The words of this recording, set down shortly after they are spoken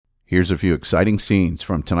Here's a few exciting scenes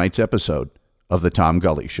from tonight's episode of The Tom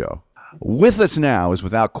Gully Show. With us now is,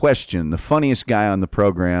 without question, the funniest guy on the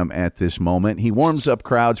program at this moment. He warms up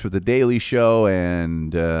crowds for The Daily Show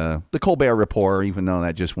and The Colbert Report, even though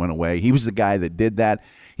that just went away. He was the guy that did that.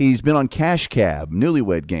 He's been on Cash Cab,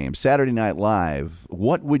 Newlywed Game, Saturday Night Live.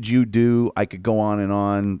 What Would You Do? I could go on and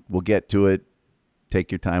on. We'll get to it. Take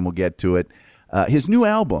your time. We'll get to it. His new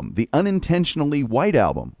album, the Unintentionally White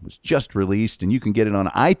album, was just released, and you can get it on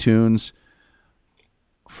iTunes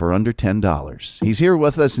for under $10. He's here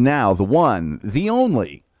with us now, the one, the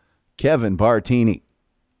only, Kevin Bartini.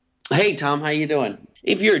 Hey, Tom, how you doing?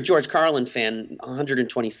 If you're a George Carlin fan,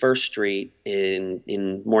 121st Street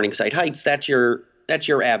in Morningside Heights, that's your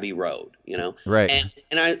Abbey Road, you know? Right.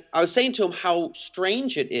 And I was saying to him how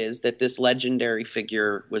strange it is that this legendary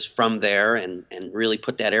figure was from there and really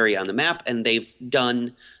put that area on the map, and they've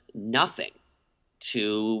done nothing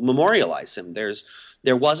to memorialize him.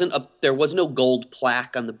 There was no gold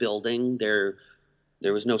plaque on the building. There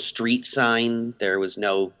was no street sign. There was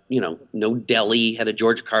no deli had a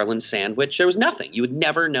George Carlin sandwich. There was nothing. You would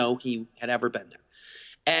never know he had ever been there.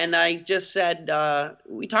 And I just said,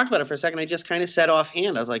 we talked about it for a second. I just kind of said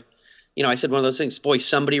offhand, I was like, I said one of those things, boy,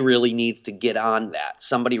 somebody really needs to get on that.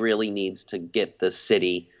 Somebody really needs to get the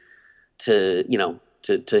city to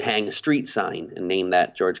hang a street sign and name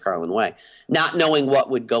that George Carlin Way, not knowing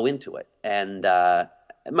what would go into it. And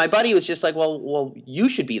my buddy was just like, well, you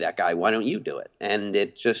should be that guy. Why don't you do it? And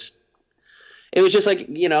it was just like,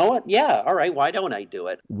 you know what? Yeah, all right. Why don't I do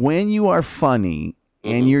it? When you are funny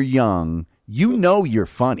and you're young, you know you're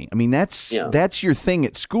funny. I mean, that's your thing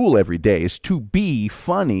at school every day, is to be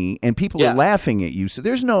funny, and people are laughing at you. So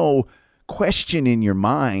there's no question in your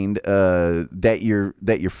mind that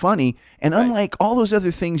you're funny. And unlike all those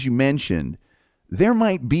other things you mentioned, there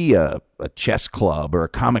might be a chess club or a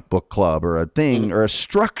comic book club or a thing or a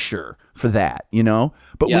structure for that,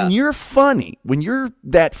 But when you're funny, when you're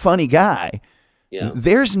that funny guy,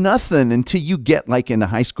 there's nothing until you get like into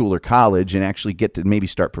high school or college and actually get to maybe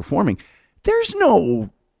start performing. There's no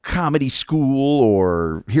comedy school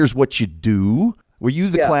or here's what you do. Were you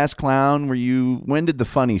the class clown? When did the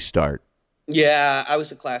funny start? Yeah, I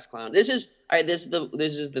was a class clown. This is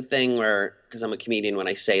the thing where, because I'm a comedian, when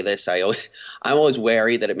I say this, I'm always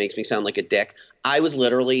wary that it makes me sound like a dick. I was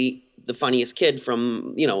literally the funniest kid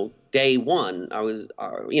from, day one. I was,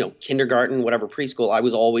 kindergarten, whatever, preschool. I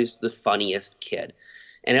was always the funniest kid.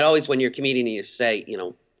 And it always, when you're a comedian, you say,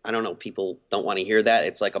 I don't know, people don't want to hear that.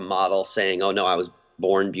 It's like a model saying, oh, no, I was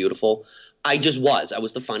born beautiful. I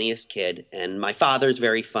was the funniest kid. And my father's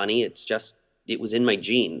very funny. It was in my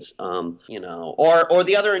genes, or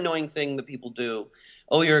the other annoying thing that people do.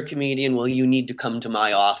 Oh, you're a comedian. Well, you need to come to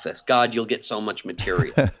my office. God, you'll get so much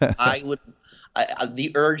material.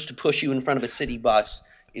 The urge to push you in front of a city bus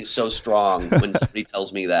is so strong when somebody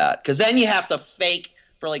tells me that. Because then you have to fake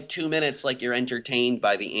for like 2 minutes like you're entertained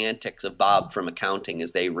by the antics of Bob from accounting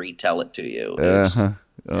as they retell it to you.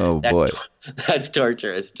 Boy. That's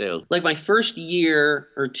torturous too. Like my first year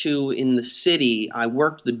or two in the city, I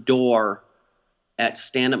worked the door at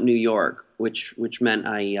Stand Up New York, which meant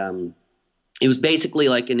it was basically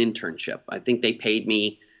like an internship. I think they paid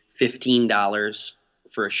me $15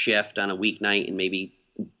 for a shift on a weeknight and maybe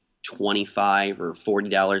 $25 or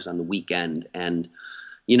 $40 on the weekend. And,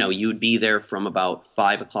 you'd be there from about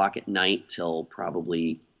 5 o'clock at night till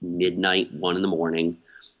probably midnight, 1 in the morning.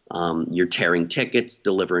 You're tearing tickets,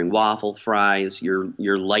 delivering waffle fries.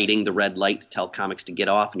 You're lighting the red light to tell comics to get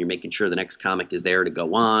off, and you're making sure the next comic is there to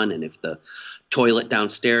go on. And if the toilet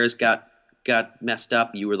downstairs got messed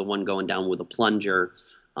up, you were the one going down with a plunger.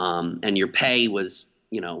 And your pay was,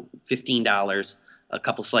 $15, a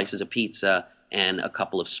couple slices of pizza, and a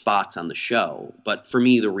couple of spots on the show. But for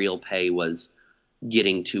me, the real pay was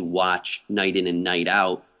getting to watch night in and night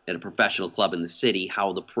out at a professional club in the city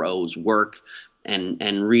how the pros work. And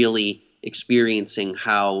really experiencing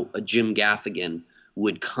how a Jim Gaffigan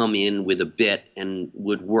would come in with a bit and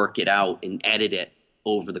would work it out and edit it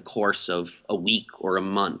over the course of a week or a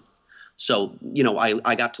month. So,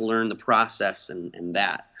 I got to learn the process and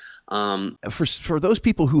that. For those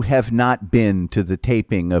people who have not been to the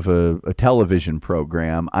taping of a television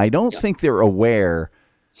program, I don't think they're aware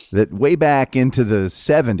that way back into the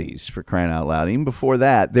 70s, for crying out loud, even before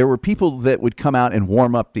that, there were people that would come out and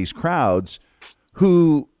warm up these crowds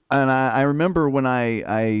who, and I remember when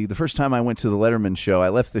the first time I went to the Letterman show, I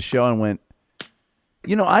left the show and went,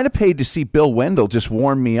 I'd have paid to see Bill Wendell just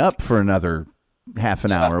warm me up for another half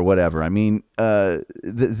an hour or whatever. I mean,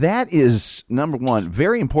 that is, number one,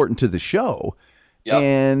 very important to the show.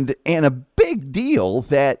 Yep. And a big deal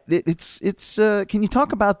that it's can you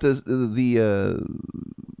talk about the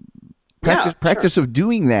practice of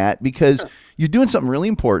doing that, because you're doing something really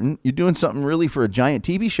important. You're doing something really for a giant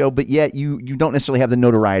TV show, but yet you don't necessarily have the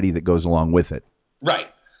notoriety that goes along with it. Right.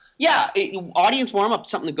 Yeah. Audience warm-up,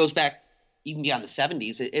 something that goes back even beyond the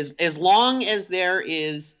 70s. As long as there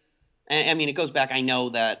is, I mean, it goes back. I know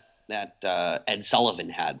that Ed Sullivan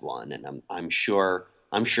had one, and I'm sure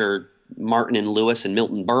Martin and Lewis and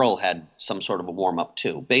Milton Berle had some sort of a warm-up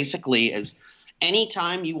too. Basically, as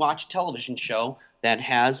anytime you watch a television show that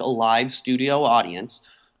has a live studio audience,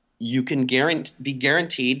 you can be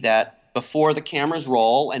guaranteed that before the cameras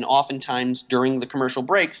roll, and oftentimes during the commercial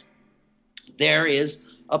breaks, there is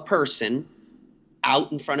a person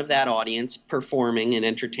out in front of that audience performing and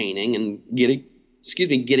entertaining and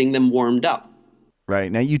getting them warmed up.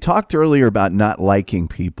 Right. Now, you talked earlier about not liking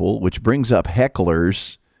people, which brings up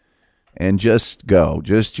hecklers. And just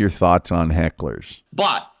your thoughts on hecklers.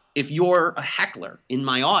 But if you're a heckler in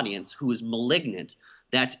my audience who is malignant,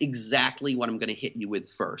 that's exactly what I'm going to hit you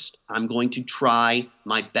with first. I'm going to try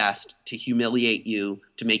my best to humiliate you,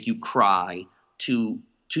 to make you cry, to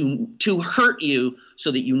hurt you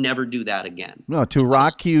so that you never do that again. No, to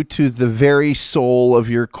rock you to the very soul of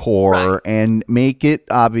your core, and make it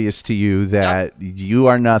obvious to you that you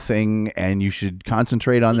are nothing and you should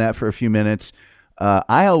concentrate on that for a few minutes.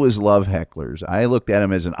 I always love hecklers. I looked at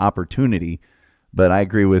them as an opportunity, but I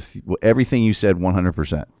agree with everything you said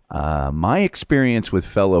 100%. My experience with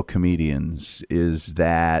fellow comedians is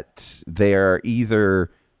that they're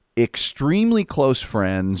either extremely close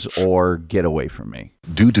friends or get away from me.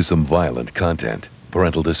 Due to some violent content,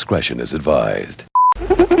 parental discretion is advised.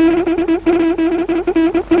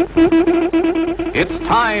 It's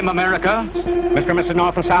time, America. Mr. and Mrs.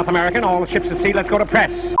 North and South American, all ships at sea, let's go to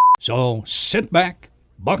press. So sit back,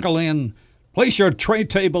 buckle in, place your tray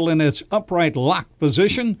table in its upright locked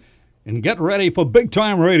position, and get ready for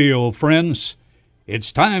big-time radio, friends.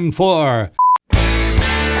 It's time for...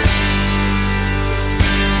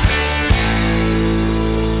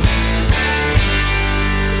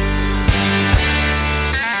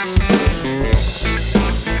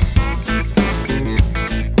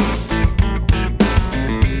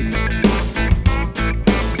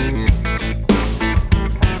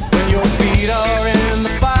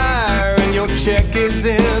 check is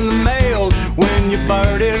in the mail, when your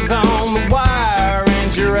bird is on the wire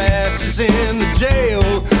and your ass is in the jail,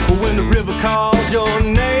 when the river calls your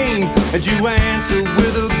name and you answer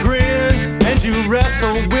with a grin, and you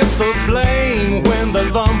wrestle with the blame when the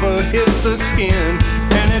lumber hits the skin,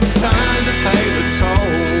 and it's time to pay the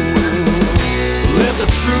toll. Let the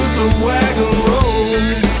truth the wagon roll.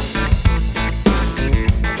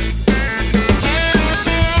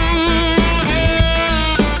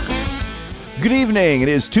 Good evening. It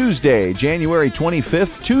is Tuesday, January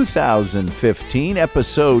 25th, 2015,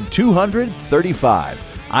 episode 235.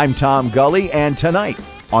 I'm Tom Gully, and tonight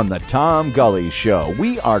on The Tom Gully Show,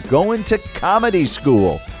 we are going to comedy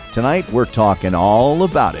school. Tonight, we're talking all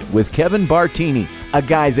about it with Kevin Bartini, a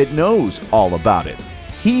guy that knows all about it.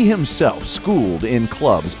 He himself schooled in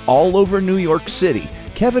clubs all over New York City.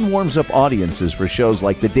 Kevin warms up audiences for shows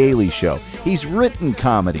like The Daily Show. He's written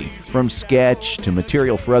comedy, from sketch to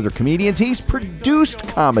material for other comedians. He's produced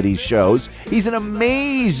comedy shows. He's an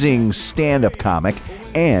amazing stand-up comic,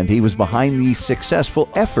 and he was behind the successful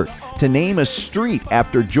effort to name a street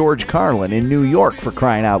after George Carlin in New York, for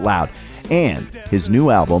crying out loud. And his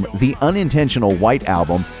new album, The Unintentional White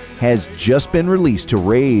Album, has just been released to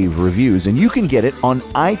rave reviews, and you can get it on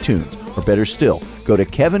iTunes. Or better still, go to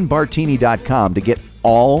kevinbartini.com to get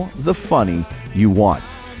all the funny you want.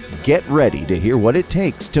 Get ready to hear what it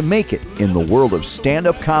takes to make it in the world of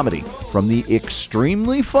stand-up comedy from the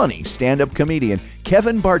extremely funny stand-up comedian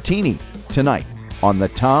Kevin Bartini, tonight on The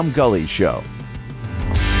Tom Gully Show.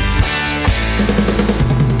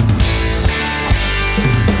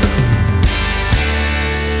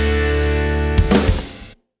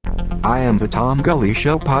 I am the Tom Gully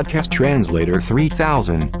Show podcast translator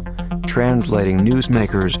 3000. Translating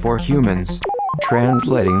newsmakers for humans.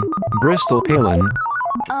 Translating Bristol Palin.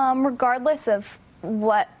 Regardless of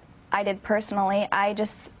what I did personally, I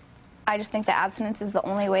just think that abstinence is the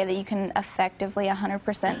only way that you can effectively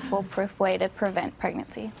 100% foolproof way to prevent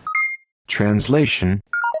pregnancy. Translation.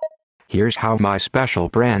 Here's how my special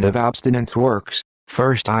brand of abstinence works.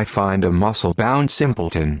 First, I find a muscle-bound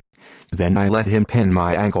simpleton. Then I let him pin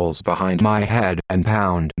my ankles behind my head and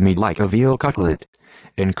pound me like a veal cutlet,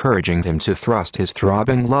 encouraging him to thrust his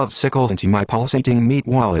throbbing love sickle into my pulsating meat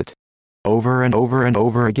wallet. Over and over and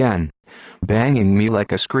over again, banging me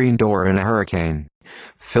like a screen door in a hurricane,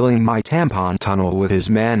 filling my tampon tunnel with his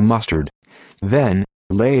man mustard. Then,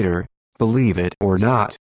 later, believe it or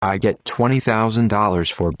not, I get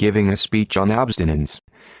 $20,000 for giving a speech on abstinence.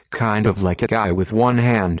 Kind of like a guy with one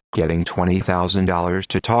hand getting $20,000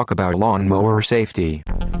 to talk about lawnmower safety.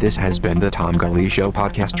 This has been the Tom Gully Show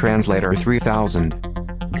Podcast Translator 3000.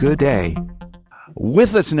 Good day.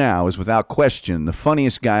 With us now is, without question, the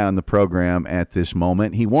funniest guy on the program at this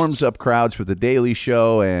moment. He warms up crowds for The Daily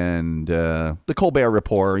Show and The Colbert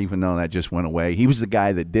Report, even though that just went away. He was the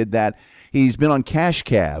guy that did that. He's been on Cash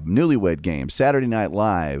Cab, Newlywed Game, Saturday Night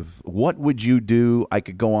Live. What Would You Do? I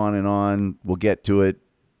could go on and on. We'll get to it.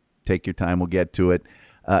 Take your time. We'll get to it.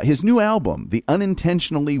 His new album, the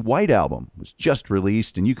Unintentionally White album, was just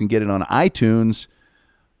released, and you can get it on iTunes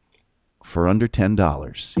for under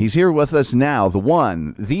 $10. He's here with us now, the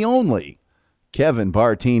one, the only, Kevin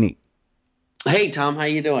Bartini. Hey, Tom, how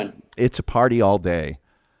you doing? It's a party all day.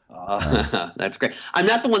 That's great. I'm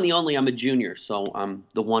not the one, the only. I'm a junior, so I'm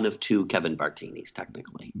the one of two Kevin Bartinis,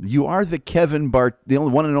 technically. You are the the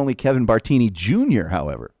only one and only Kevin Bartini Jr.,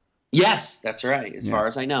 however. Yes, that's right. As far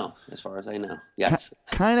as I know. Yes.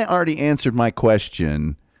 Kind of already answered my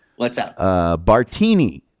question. What's up?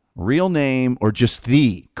 Bartini. Real name or just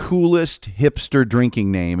the coolest hipster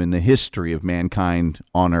drinking name in the history of mankind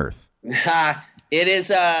on Earth? It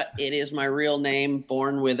is my real name,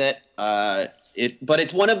 born with it. But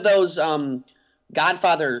it's one of those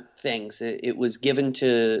Godfather things. It was given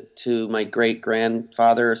to my great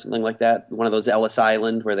grandfather or something like that. One of those Ellis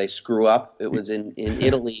Island where they screw up. It was in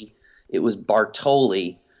Italy. It was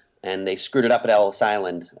Bartoli. And they screwed it up at Ellis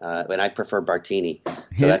Island, and I prefer Bartini.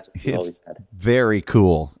 So that's what we always had. Very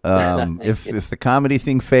cool. If the comedy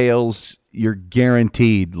thing fails, you're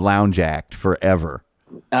guaranteed lounge act forever.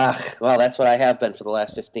 Well, that's what I have been for the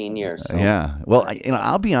last 15 years. So. Yeah. Well,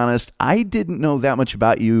 I'll be honest. I didn't know that much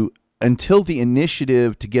about you until the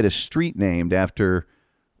initiative to get a street named after,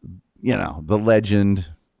 the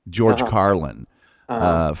legend George Carlin.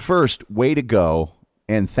 First, way to go,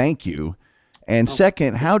 and thank you. And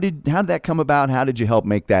second, how did that come about? How did you help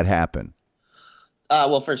make that happen?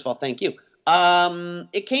 Well, first of all, thank you.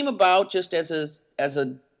 It came about just as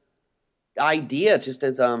a idea, just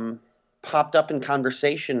as popped up in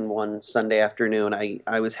conversation one Sunday afternoon.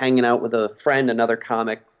 I was hanging out with a friend, another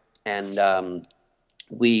comic, and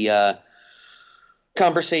we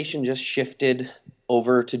conversation just shifted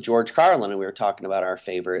over to George Carlin, and we were talking about our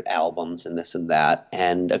favorite albums and this and that.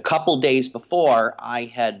 And a couple days before, I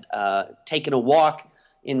had taken a walk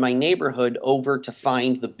in my neighborhood over to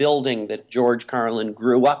find the building that George Carlin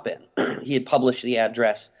grew up in. He had published the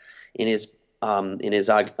address in his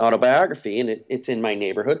autobiography, and it's in my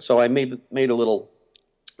neighborhood. So I made a little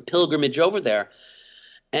pilgrimage over there.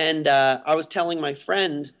 And I was telling my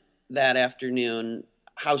friend that afternoon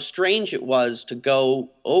how strange it was to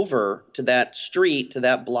go over to that street, to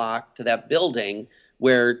that block, to that building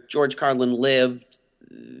where George Carlin lived,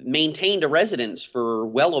 maintained a residence for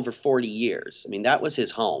well over 40 years. I mean, that was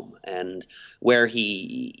his home, and where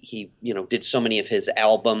he did so many of his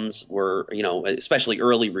albums were, especially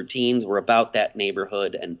early routines, were about that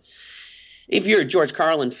neighborhood. And if you're a George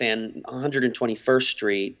Carlin fan, 121st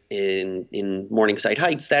Street in Morningside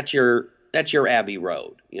Heights, that's your Abbey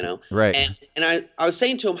Road, Right. And I was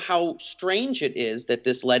saying to him how strange it is that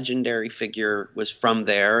this legendary figure was from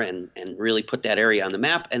there and really put that area on the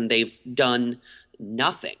map, and they've done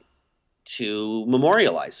nothing to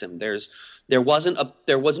memorialize him. There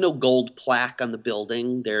was no gold plaque on the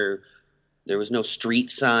building. There was no street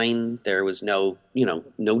sign. There was no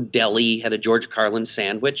deli had a George Carlin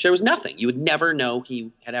sandwich. There was nothing. You would never know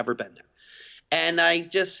he had ever been there. And I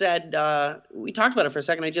just said, we talked about it for a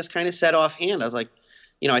second. I just kind of said offhand, I was like,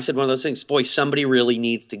 I said one of those things, boy, somebody really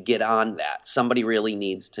needs to get on that. Somebody really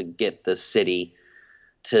needs to get the city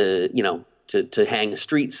to hang a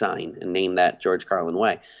street sign and name that George Carlin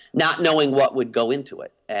Way, not knowing what would go into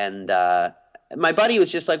it. And my buddy was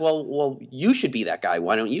just like, well, you should be that guy.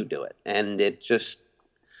 Why don't you do it? And it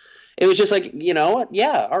was just like, what?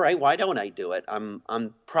 Yeah, all right. Why don't I do it?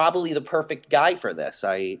 I'm probably the perfect guy for this.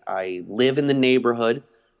 I live in the neighborhood.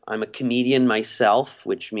 I'm a comedian myself,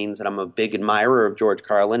 which means that I'm a big admirer of George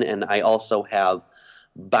Carlin, and I also have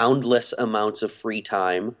boundless amounts of free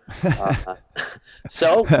time.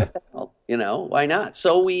 So, why not?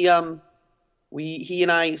 So he and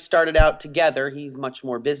I started out together. He's much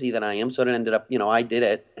more busy than I am, so it ended up, I did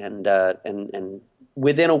it, and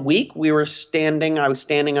within a week, I was standing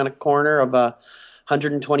on a corner of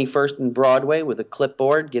 121st and Broadway with a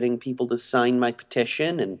clipboard, getting people to sign my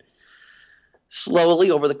petition. And slowly,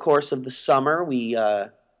 over the course of the summer, I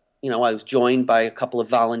was joined by a couple of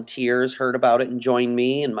volunteers, heard about it and joined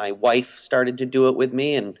me. And my wife started to do it with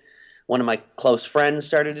me. And one of my close friends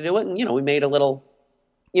started to do it. And, we made a little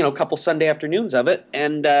a couple Sunday afternoons of it,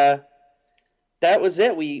 and that was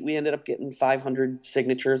it. We ended up getting 500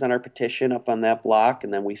 signatures on our petition up on that block,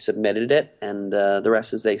 and then we submitted it, and the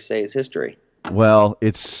rest, as they say, is history. Well,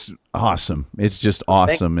 it's awesome. It's just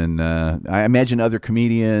awesome. And I imagine other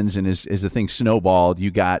comedians, and as the thing snowballed,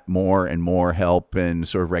 you got more and more help and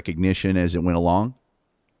sort of recognition as it went along?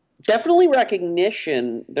 Definitely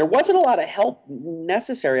recognition. There wasn't a lot of help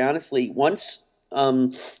necessary, honestly. Once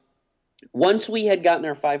we had gotten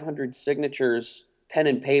our 500 signatures, pen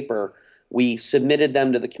and paper, we submitted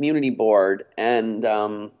them to the community board, and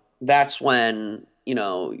that's when,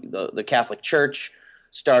 the Catholic Church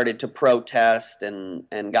started to protest and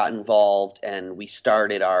got involved, and we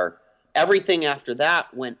started everything after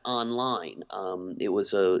that went online. It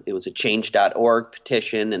was a change.org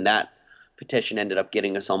petition, and that petition ended up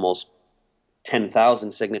getting us almost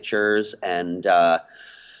 10,000 signatures, and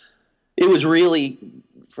it was really,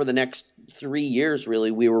 for the next 3 years,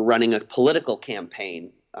 really, we were running a political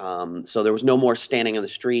campaign. So there was no more standing on the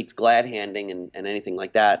streets, glad handing, and anything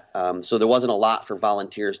like that. So there wasn't a lot for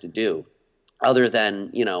volunteers to do, other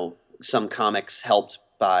than, some comics helped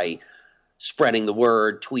by spreading the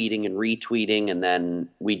word, tweeting and retweeting, and then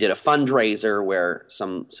we did a fundraiser where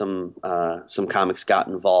some comics got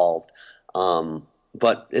involved.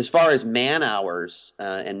 But as far as man hours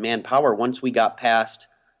and manpower, once we got past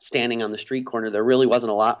standing on the street corner, there really wasn't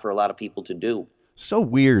a lot for a lot of people to do. So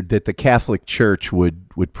weird that the Catholic Church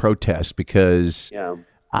would protest, because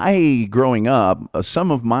growing up, some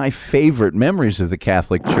of my favorite memories of the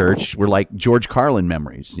Catholic Church were like George Carlin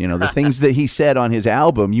memories. The things that he said on his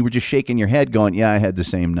album, you were just shaking your head going, yeah, I had the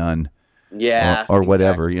same nun. Yeah. Or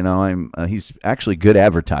whatever. He's actually good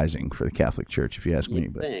advertising for the Catholic Church, if you ask me.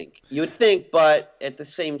 You would think, but at the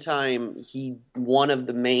same time, one of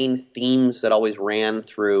the main themes that always ran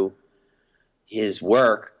through his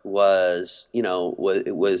work was, he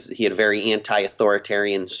had a very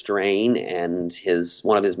anti-authoritarian strain, and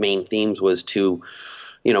one of his main themes was to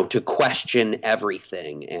question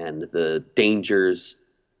everything and the dangers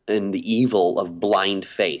and the evil of blind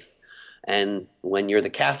faith. And when you're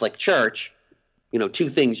the Catholic Church, two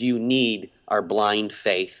things you need are blind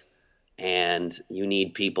faith, and you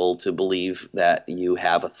need people to believe that you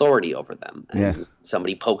have authority over them. And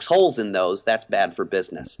somebody pokes holes in those, that's bad for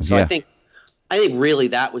business. So I think really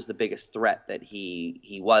that was the biggest threat that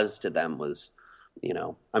he was to them was,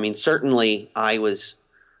 certainly I was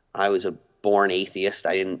a born atheist.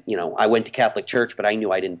 I didn't, I went to Catholic Church, but I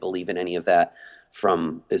knew I didn't believe in any of that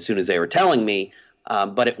from as soon as they were telling me.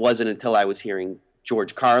 But it wasn't until I was hearing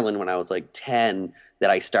George Carlin when I was like 10 that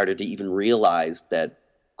I started to even realize that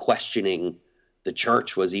questioning the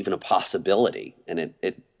church was even a possibility. And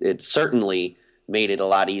it certainly made it a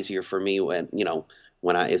lot easier for me when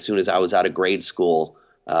as soon as I was out of grade school,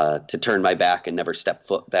 to turn my back and never step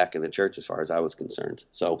foot back in the church as far as I was concerned.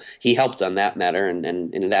 So he helped on that matter. And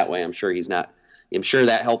in that way, I'm sure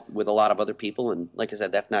that helped with a lot of other people. And like I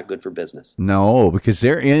said, that's not good for business. No, because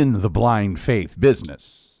they're in the blind faith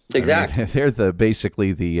business. Exactly. They're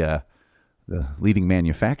basically the leading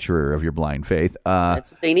manufacturer of your blind faith.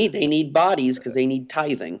 That's what they need. They need bodies because they need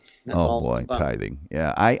tithing. That's all boy, tithing.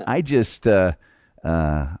 Yeah. I just, I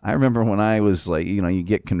remember when I was like, you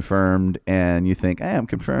get confirmed and you think, hey, I'm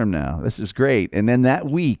confirmed now. This is great. And then that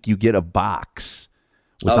week you get a box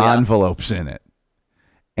with envelopes in it.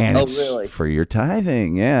 And it's really for your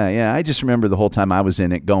tithing. Yeah. I just remember the whole time I was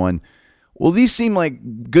in it going, well, these seem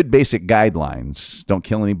like good basic guidelines. Don't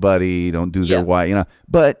kill anybody. Don't do their wife,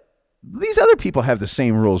 But these other people have the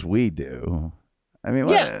same rules we do. I mean,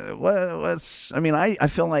 I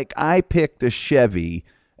feel like I picked a Chevy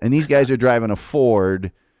and these guys are driving a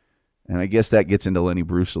Ford. And I guess that gets into Lenny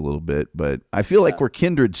Bruce a little bit. But I feel like we're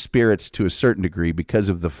kindred spirits to a certain degree because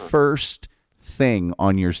of the first thing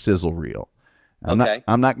on your sizzle reel. I'm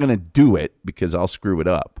not going to do it because I'll screw it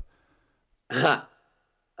up.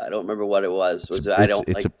 I don't remember what it was. Was it I don't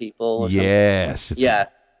like people? Or yes.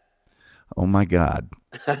 Oh my God.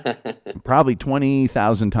 Probably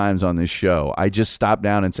 20,000 times on this show, I just stopped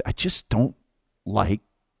down and said, I just don't like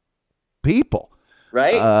people.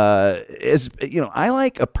 Right. I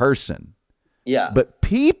like a person. Yeah. But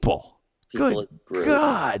people good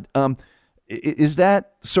God. Is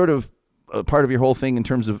that sort of a part of your whole thing in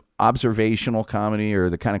terms of observational comedy or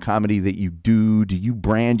the kind of comedy that you do? Do you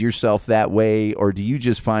brand yourself that way, or do you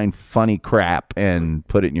just find funny crap and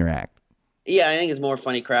put it in your act? Yeah, I think it's more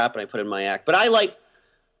funny crap and I put it in my act. But I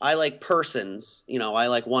like persons, I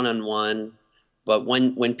like one-on-one. But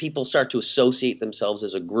when people start to associate themselves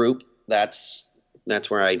as a group, that's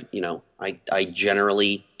where I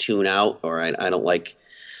generally tune out, or I don't like,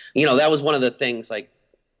 that was one of the things, like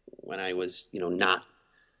when I was, not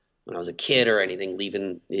when I was a kid or anything,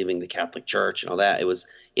 leaving the Catholic Church and all that.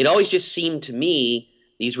 It always just seemed to me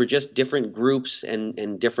these were just different groups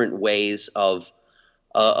and different ways of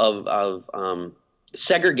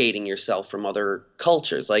segregating yourself from other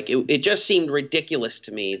cultures. Like it just seemed ridiculous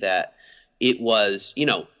to me that it was,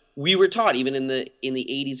 we were taught even in the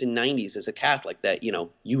 80s and 90s as a Catholic that,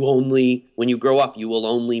 you only, when you grow up, you will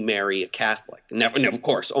only marry a Catholic. Never, of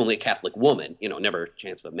course, only a Catholic woman, never a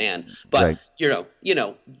chance of a man. But, right.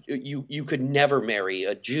 You could never marry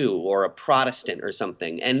a Jew or a Protestant or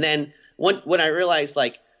something. And then when I realized,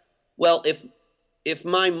 like, well, if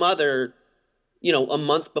my mother, a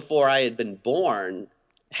month before I had been born,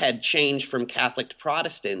 had changed from Catholic to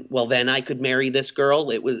Protestant, well, then I could marry this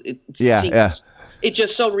girl. It's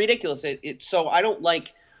just so ridiculous. So I don't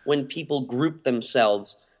like when people group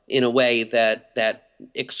themselves in a way that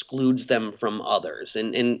excludes them from others.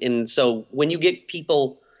 And so when you get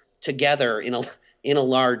people together in a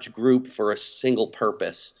large group for a single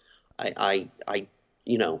purpose, I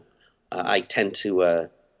tend to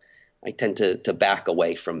back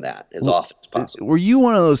away from that as often as possible. Were you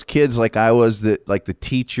one of those kids like I was that like the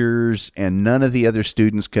teachers and none of the other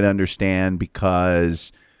students could understand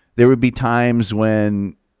because there would be times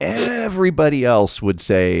when everybody else would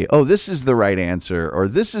say, oh, this is the right answer or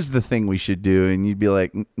this is the thing we should do. And you'd be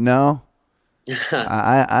like, no,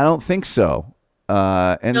 I don't think so.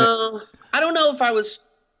 No, I don't know if I was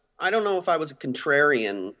a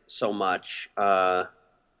contrarian so much. A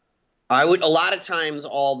lot of times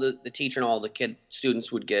all the teacher and all the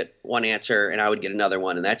students would get one answer and I would get another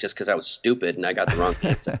one. And that's just because I was stupid and I got the wrong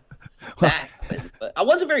answer. That happened. But I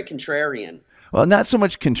wasn't very contrarian. Well, not so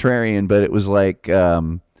much contrarian, but it was like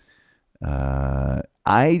the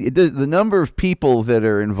number of people that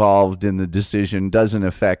are involved in the decision doesn't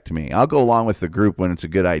affect me. I'll go along with the group when it's a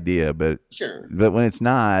good idea, but sure. But when it's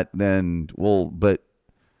not, then but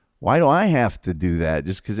why do I have to do that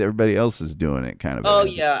just because everybody else is doing it? Kind of. Oh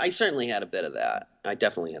yeah, I certainly had a bit of that. I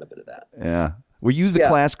definitely had a bit of that. Yeah. Were you the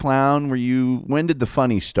class clown? When did the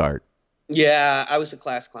funny start? Yeah, I was a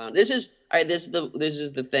class clown. This is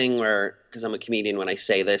the thing where, because I'm a comedian, when I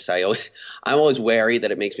say this, I'm always wary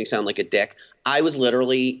that it makes me sound like a dick. I was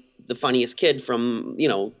literally the funniest kid from,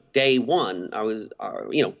 day one. I was,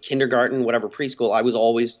 kindergarten, whatever, preschool. I was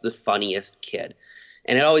always the funniest kid.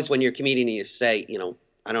 And it always, when you're a comedian, you say,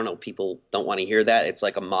 I don't know, people don't want to hear that. It's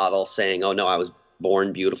like a model saying, oh no, I was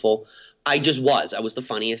born beautiful. I was the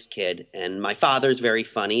funniest kid. And my father's very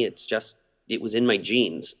funny. It was in my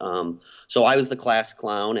genes. So I was the class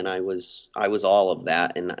clown and I was all of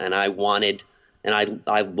that. And I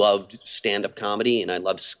loved stand-up comedy and I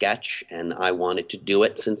loved sketch and I wanted to do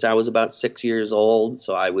it since I was about 6 years old.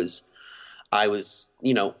 So I was,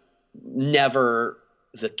 never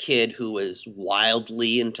the kid who was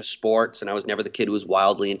wildly into sports and I was never the kid who was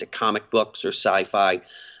wildly into comic books or sci-fi.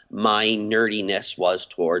 My nerdiness was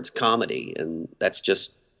towards comedy and it's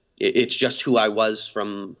just who I was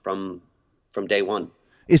from day one.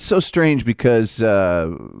 It's so strange because,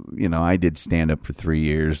 I did stand up for 3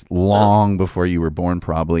 years, long before you were born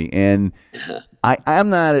probably. And I'm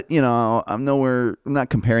not, I'm not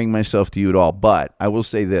comparing myself to you at all. But I will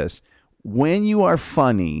say this, when you are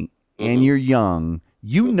funny and you're young,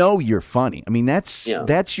 you're funny. I mean, that's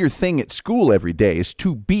your thing at school every day is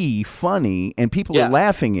to be funny and people are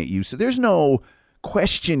laughing at you. So there's no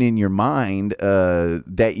question in your mind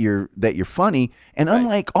that you're funny. And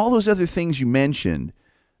unlike all those other things you mentioned,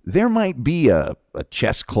 there might be a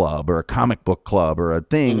chess club or a comic book club or a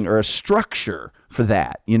thing or a structure for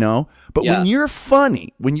that, But when you're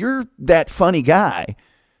funny, when you're that funny guy,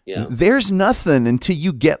 there's nothing until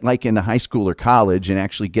you get like into high school or college and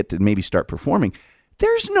actually get to maybe start performing.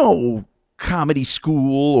 There's no comedy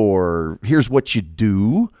school or here's what you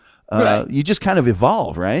do. You just kind of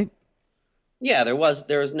evolve, right? Yeah, there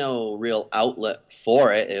was no real outlet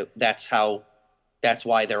for it. That's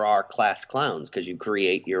why there are class clowns, because you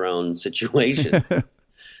create your own situations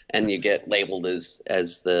and you get labeled as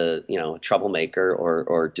the, troublemaker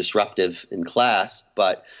or disruptive in class.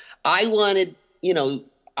 But I wanted,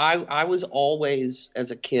 I was always as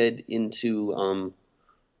a kid into,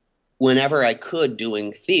 whenever I could,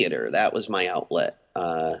 doing theater. That was my outlet.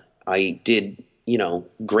 I did,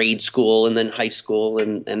 grade school and then high school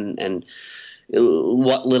and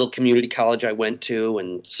what little community college I went to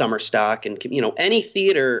and summer stock and, any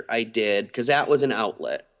theater I did, because that was an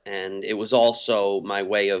outlet. And it was also my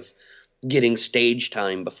way of getting stage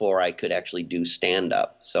time before I could actually do stand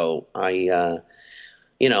up. So I,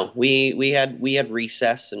 we had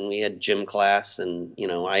recess and we had gym class and,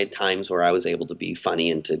 I had times where I was able to be funny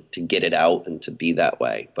and to get it out and to be that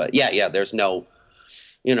way. But yeah, there's no,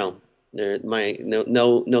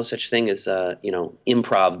 No such thing as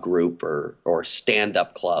improv group or stand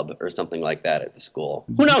up club or something like that at the school.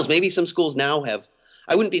 Who knows? Maybe some schools now have.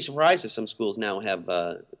 I wouldn't be surprised if some schools now have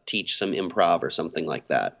teach some improv or something like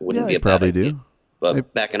that. Wouldn't be a bad idea. Do.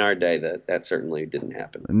 But back in our day, that certainly didn't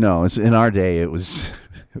happen. No, in our day it was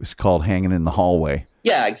called hanging in the hallway.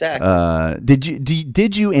 Yeah, exactly.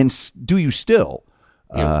 Did you and do you still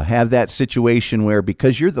have that situation where,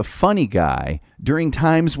 because you're the funny guy, during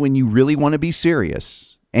times when you really want to be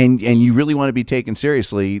serious and you really want to be taken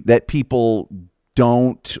seriously, that people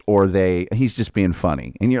don't, or he's just being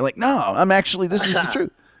funny, and you're like, no, this is the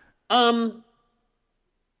truth.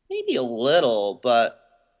 Maybe a little, but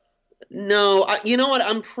no. You know what?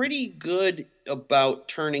 I'm pretty good about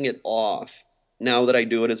turning it off now that I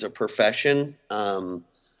do it as a profession.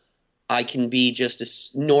 I can be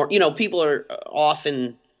just people are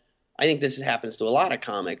often, I think this happens to a lot of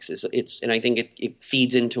comics, and I think it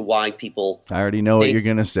feeds into why people. I already know what you're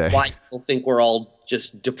going to say. Why people think we're all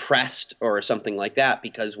just depressed or something like that,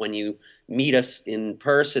 because when you meet us in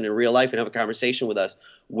person in real life and have a conversation with us,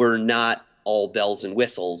 we're not all bells and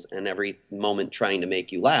whistles and every moment trying to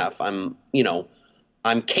make you laugh. I'm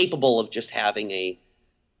capable of just having a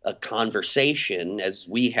conversation, as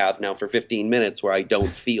we have now for 15 minutes, where I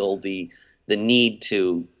don't feel the need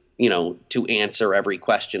to answer every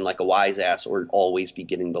question like a wise ass or always be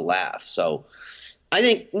getting the laugh. So I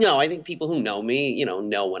think people who know me,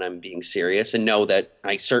 know when I'm being serious, and know that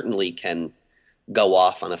I certainly can go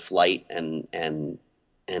off on a flight and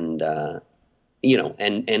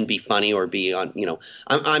be funny, or be on,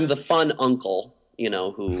 I'm the fun uncle,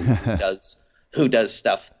 who does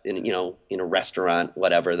stuff in a restaurant,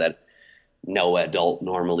 whatever, that no adult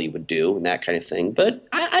normally would do, and that kind of thing. But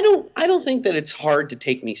I don't think that it's hard to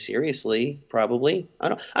take me seriously. Probably. I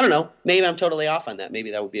don't know. Maybe I'm totally off on that.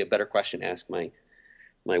 Maybe that would be a better question to ask my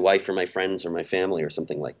wife or my friends or my family or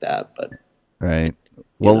something like that. But right.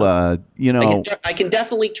 Well, I can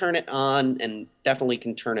definitely turn it on and definitely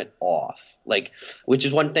can turn it off. Which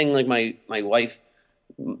is one thing, like my wife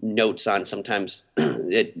notes on sometimes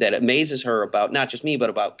that amazes her about not just me, but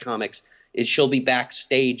about comics, is she'll be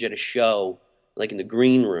backstage at a show, like in the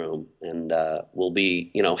green room, and we'll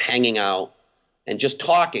be, hanging out and just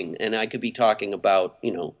talking. And I could be talking about,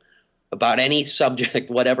 about any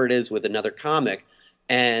subject, whatever it is, with another comic,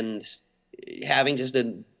 and having just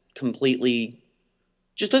a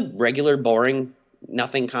regular, boring,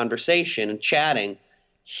 nothing conversation and chatting.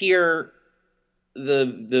 Hear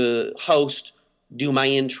the host do my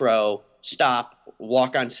intro, stop,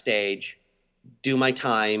 walk on stage, do my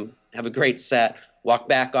time, have a great set, walk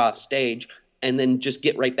back off stage, and then just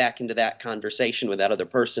get right back into that conversation with that other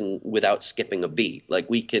person without skipping a beat. Like,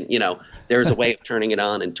 we can, there's a way of turning it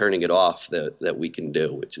on and turning it off that we can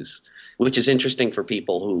do, which is interesting for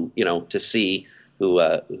people who, to see,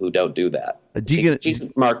 who don't do that. She's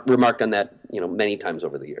remarked on that, many times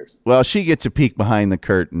over the years. Well, she gets a peek behind the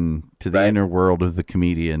curtain to the inner world of the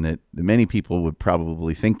comedian that many people would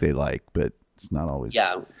probably think they like, but it's not always.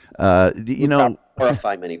 Yeah.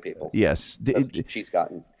 Horrify many people. Yes. She's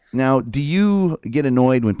gotten. Now, do you get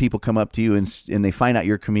annoyed when people come up to you and they find out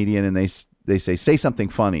you're a comedian and they say something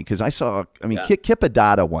funny? Because Kip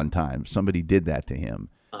Addotta one time, somebody did that to him.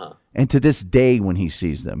 Uh-huh. And to this day, when he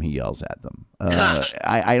sees them, he yells at them.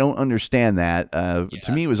 I don't understand that.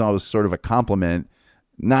 To me, it was always sort of a compliment.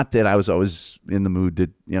 Not that I was always in the mood to,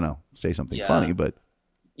 say something funny, but.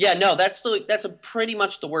 Yeah, no, that's pretty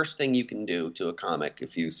much the worst thing you can do to a comic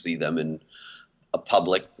if you see them in a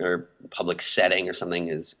public setting or something,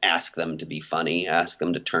 is ask them to be funny, ask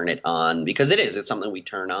them to turn it on, because it's something we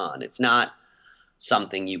turn on. It's not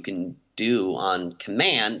something you can do on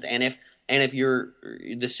command. And if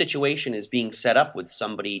the situation is being set up with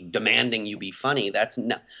somebody demanding you be funny, that's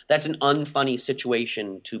an unfunny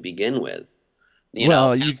situation to begin with.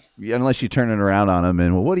 Unless you turn it around on them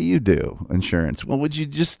and, well, what do you do? Insurance. Well, would you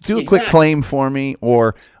just do a quick claim for me?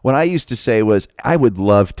 Or what I used to say was, I would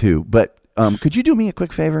love to, but could you do me a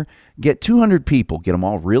quick favor? Get 200 people, get them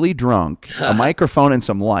all really drunk, a microphone and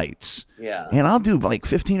some lights. Yeah. And I'll do like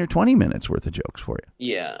 15 or 20 minutes worth of jokes for you.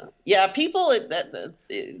 Yeah. Yeah. People,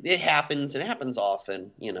 it happens. It happens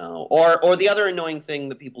often, or the other annoying thing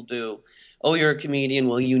that people do. Oh, you're a comedian.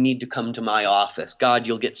 Well, you need to come to my office. God,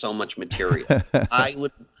 you'll get so much material.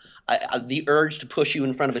 The urge to push you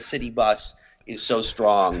in front of a city bus is so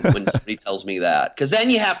strong when somebody tells me that. Because then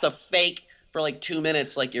you have to fake for like 2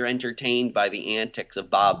 minutes like you're entertained by the antics of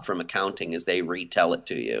Bob from accounting as they retell it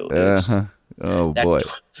to you. Oh, boy.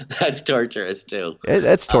 That's torturous, too.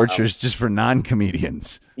 That's torturous just for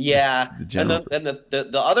non-comedians. Yeah. And then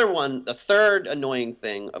the other one, the third annoying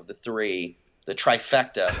thing of the three, the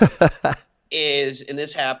trifecta is, and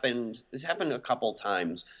this happened a couple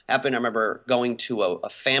times. I remember going to a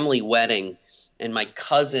family wedding, and a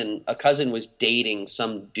cousin was dating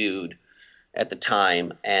some dude at the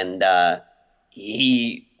time, and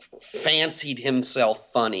he fancied himself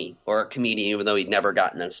funny or a comedian, even though he'd never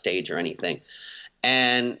gotten on stage or anything.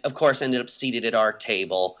 And of course ended up seated at our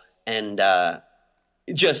table, and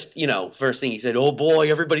just, first thing he said, "Oh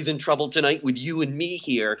boy, everybody's in trouble tonight with you and me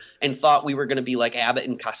here," and thought we were going to be like Abbott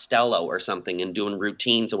and Costello or something and doing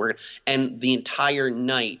routines. And the entire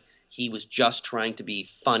night he was just trying to be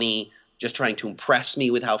funny, just trying to impress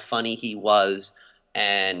me with how funny he was.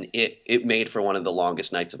 And it made for one of the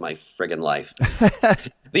longest nights of my friggin' life.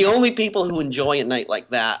 The only people who enjoy a night like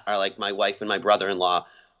that are like my wife and my brother-in-law,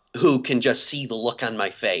 who can just see the look on my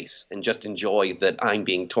face and just enjoy that I'm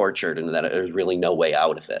being tortured and that there's really no way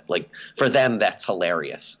out of it. Like, for them, that's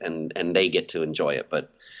hilarious, and they get to enjoy it.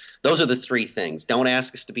 But those are the three things. Don't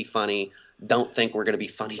ask us to be funny. Don't think we're going to be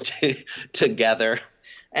funny together.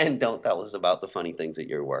 And don't tell us about the funny things at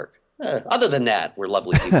your work. Other than that, we're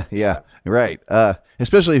lovely people. Yeah, right.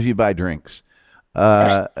 Especially if you buy drinks.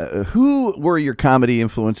 Who were your comedy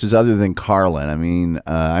influences other than Carlin? I mean,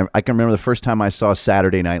 I can remember the first time I saw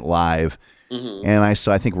Saturday Night Live, and I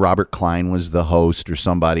think Robert Klein was the host or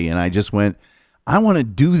somebody, and I just went, I want to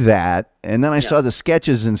do that. And then I saw the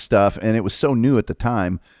sketches and stuff, and it was so new at the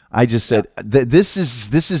time. I just said, this is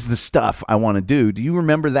the stuff I want to do. Do you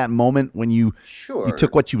remember that moment when you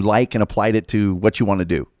took what you like and applied it to what you want to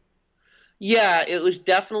do? Yeah, it was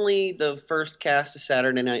definitely the first cast of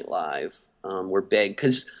Saturday Night Live. Were big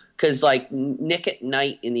because like Nick at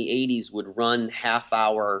Night in the 80s would run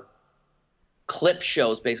half-hour clip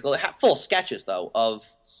shows, basically full sketches though, of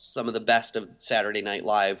some of the best of Saturday Night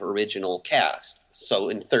Live original cast, so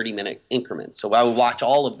in 30-minute increments. So I would watch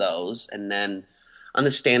all of those, and then on the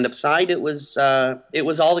stand-up side, it was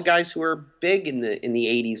all the guys who were big in the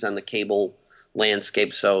 80s on the cable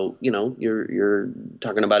landscape. So you're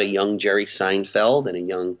talking about a young Jerry Seinfeld and a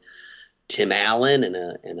young Tim Allen and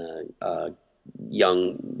a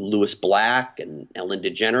young Louis Black and Ellen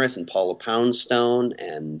DeGeneres and Paula Poundstone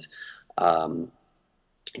and a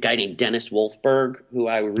guy named Dennis Wolfberg, who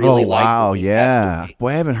I really liked. Oh, wow, yeah.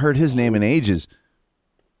 Boy, I haven't heard his name in ages.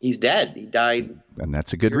 He's dead. He died. And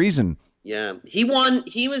that's a good reason. Yeah. He won.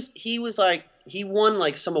 He won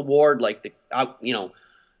like some award, like the,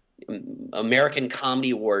 American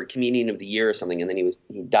Comedy Award, Comedian of the Year or something, and then he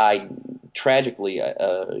died tragically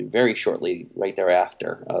very shortly right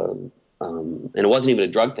thereafter. And it wasn't even a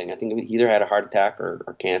drug thing. I think he either had a heart attack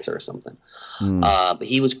or cancer or something. But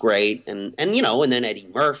he was great, and then Eddie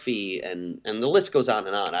Murphy, and the list goes on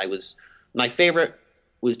and on. My favorite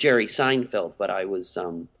was Jerry Seinfeld, but I was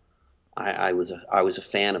a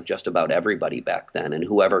fan of just about everybody back then, and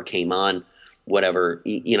whoever came on. Whatever,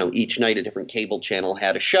 each night a different cable channel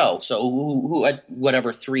had a show. So who had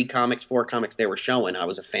whatever 4 comics they were showing, I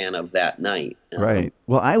was a fan of that night. Right.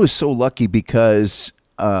 Well, I was so lucky because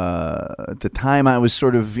at the time I was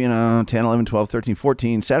sort of, 10, 11, 12, 13,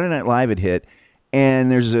 14, Saturday Night Live had hit,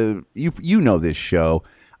 and there's this show.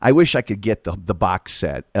 I wish I could get the box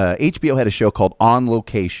set. HBO had a show called On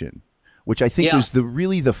Location, which I think was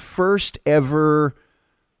the first ever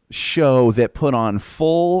show that put on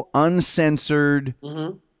full uncensored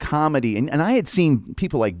comedy, and I had seen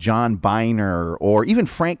people like John Biner or even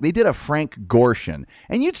Frank. They did a Frank Gorshin,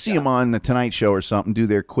 and you'd see them on the Tonight Show or something, do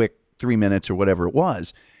their quick 3 minutes or whatever it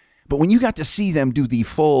was. But when you got to see them do the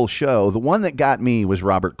full show, the one that got me was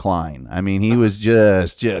Robert Klein. I mean, he was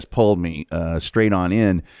just pulled me straight on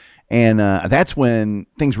in. And that's when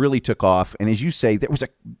things really took off. And as you say, there was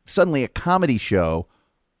suddenly a comedy show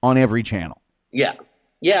on every channel. Yeah.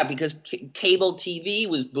 Yeah, because cable TV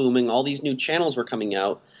was booming. All these new channels were coming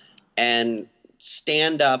out, and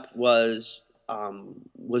stand-up was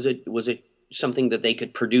something that they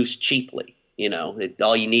could produce cheaply.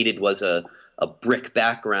 All you needed was a brick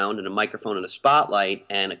background and a microphone and a spotlight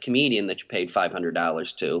and a comedian that you paid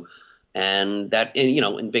 $500 to, and that,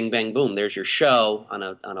 and bing bang boom, there's your show on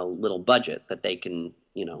a little budget that they can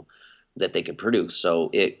that they could produce. So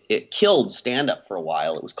it killed stand-up for a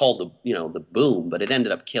while. It was called the boom, but it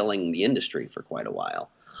ended up killing the industry for quite a while.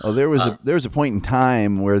 Oh, there was a point in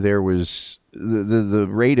time where there was the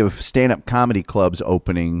rate of stand-up comedy clubs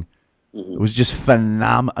opening was just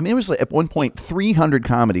phenomenal. I mean, it was like at one point 300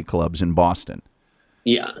 comedy clubs in Boston.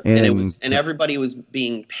 Yeah, and everybody was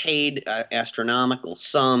being paid astronomical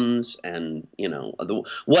sums, and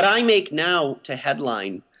what I make now to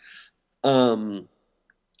headline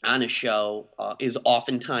on a show is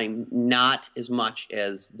oftentimes not as much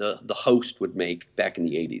as the host would make back in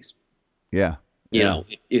the 80s. Yeah. You know,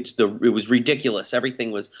 it was ridiculous.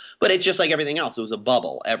 Everything was, but it's just like everything else. It was a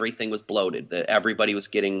bubble. Everything was bloated. Everybody was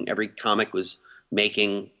every comic was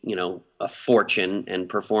making, you know, a fortune and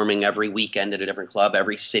performing every weekend at a different club.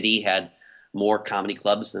 Every city had more comedy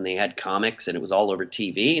clubs than they had comics, and it was all over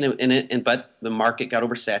TV. But the market got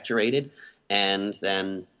oversaturated, and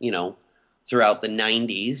then, you know, throughout the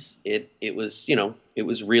 90s, it was, you know, it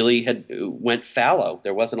was really went fallow.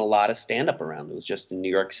 There wasn't a lot of stand-up around. It was just in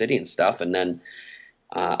New York City and stuff. And then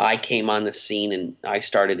I came on the scene, and I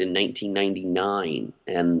started in 1999,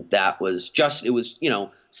 and that was just, it was, you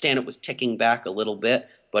know, stand-up was ticking back a little bit,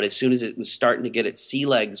 but as soon as it was starting to get its sea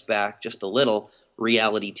legs back just a little,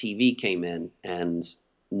 reality TV came in, and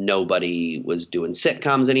nobody was doing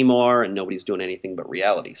sitcoms anymore, and nobody's doing anything but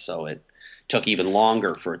reality. So it took even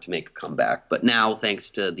longer for it to make a comeback. But now, thanks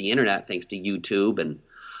to the internet, thanks to YouTube and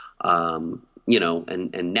you know,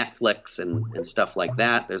 and Netflix and stuff like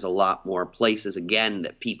that, there's a lot more places again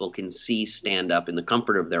that people can see stand up in the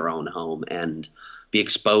comfort of their own home and be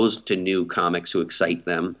exposed to new comics who excite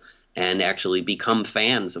them and actually become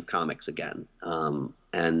fans of comics again,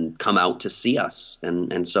 and come out to see us.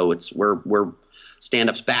 And so we're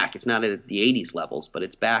stand-up's back. It's not at the 80s levels, but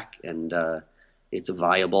it's back, and it's a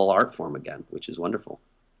viable art form again, which is wonderful.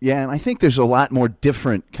 Yeah, and I think there's a lot more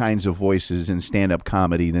different kinds of voices in stand-up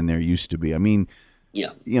comedy than there used to be. I mean,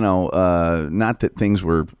 yeah, you know, not that things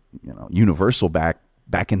were, you know, universal back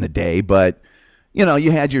in the day, but, you know,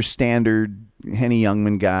 you had your standard Henny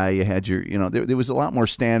Youngman guy. You had your, you know, there was a lot more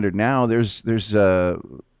standard. Now there's a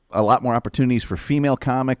lot more opportunities for female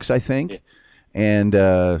comics, I think, and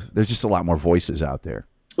there's just a lot more voices out there.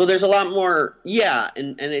 Well, there's a lot more, yeah,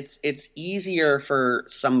 and it's easier for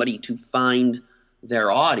somebody to find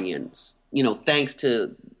their audience, you know, thanks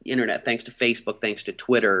to internet, thanks to Facebook, thanks to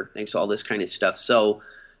Twitter, thanks to all this kind of stuff. So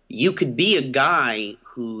you could be a guy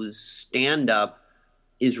whose stand-up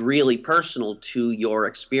is really personal to your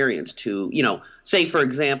experience, to, you know, say, for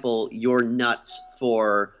example, you're nuts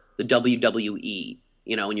for the WWE,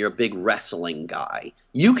 you know, and you're a big wrestling guy.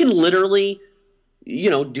 You can literally,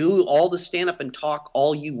 you know, do all the stand-up and talk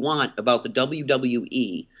all you want about the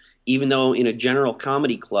WWE, even though in a general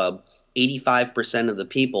comedy club, 85% of the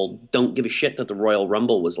people don't give a shit that the Royal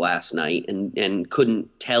Rumble was last night and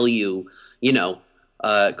couldn't tell you, you know,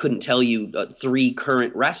 three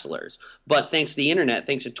current wrestlers. But thanks to the internet,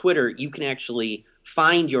 thanks to Twitter, you can actually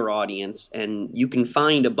find your audience, and you can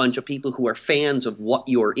find a bunch of people who are fans of what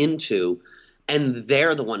you're into, and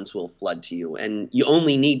they're the ones who will flood to you. And you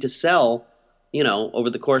only need to sell, you know, over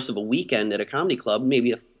the course of a weekend at a comedy club,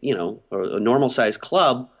 maybe a normal sized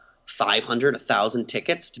club, 500, 1,000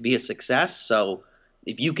 tickets to be a success. So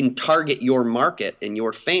if you can target your market and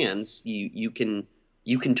your fans, you can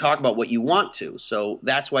talk about what you want to. So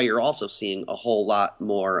that's why you're also seeing a whole lot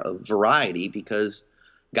more of variety, because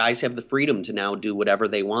guys have the freedom to now do whatever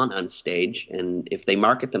they want on stage, and if they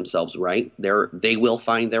market themselves right, they will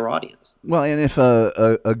find their audience. Well, and if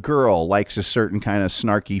a girl likes a certain kind of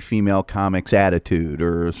snarky female comics attitude,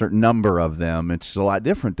 or a certain number of them, it's a lot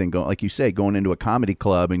different than like you say, going into a comedy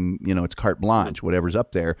club and, you know, it's carte blanche, whatever's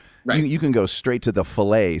up there. Right. You can go straight to the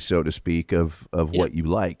fillet, so to speak, of what you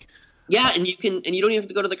like. Yeah, and you don't even have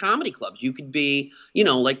to go to the comedy clubs. You could be, you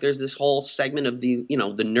know, like there's this whole segment of the, you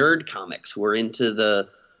know, the nerd comics who are into the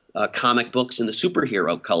comic books and the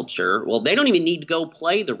superhero culture. Well, they don't even need to go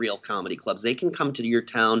play the real comedy clubs. They can come to your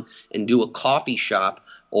town and do a coffee shop,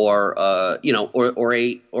 or you know,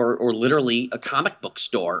 or literally a comic book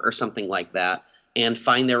store or something like that, and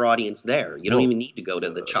find their audience there. You don't even need to go to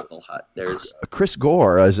the Chuckle Hut. There's Chris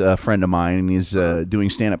Gore is a friend of mine, and he's doing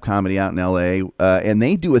stand-up comedy out in L.A., and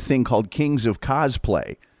they do a thing called Kings of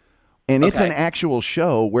Cosplay, and it's an actual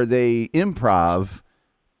show where they improv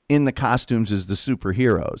in the costumes as the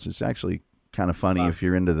superheroes. It's actually kind of funny if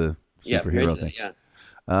you're into the superhero thing.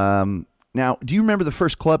 Yeah. Now, do you remember the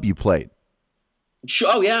first club you played?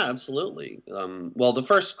 Oh, yeah, absolutely. Well, the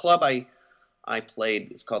first club I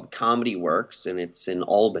played is called Comedy Works, and it's in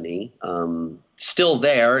Albany. Still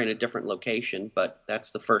there in a different location, but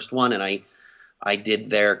that's the first one. And I did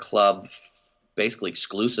their club basically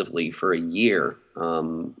exclusively for a year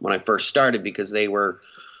when I first started, because they were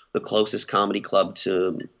the closest comedy club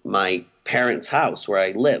to my parents' house where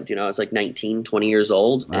I lived. You know, I was like 19, 20 years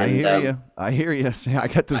old. I hear you. I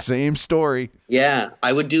got the same story. Yeah.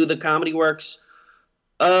 I would do the Comedy Works.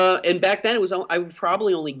 And back then I would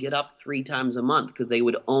probably only get up 3 times a month, because they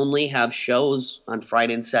would only have shows on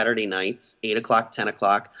Friday and Saturday nights, 8 o'clock, 10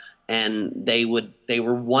 o'clock. And they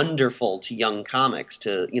were wonderful to young comics,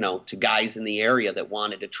 to, you know, to guys in the area that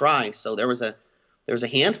wanted to try. So there was there was a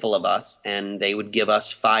handful of us, and they would give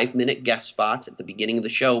us 5-minute guest spots at the beginning of the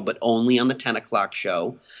show, but only on the 10 o'clock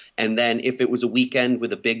show. And then if it was a weekend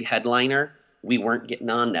with a big headliner, we weren't getting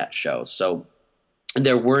on that show. So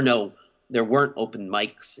there weren't open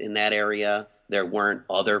mics in that area. There weren't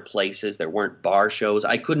other places. There weren't bar shows.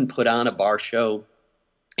 I couldn't put on a bar show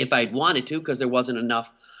if I'd wanted to because there wasn't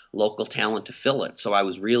enough local talent to fill it. So I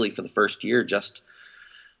was really, for the first year, just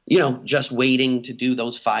waiting to do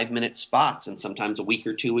those 5-minute spots, and sometimes a week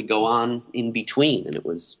or two would go on in between.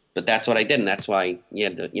 But that's what I did, and that's why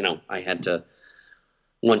I had to,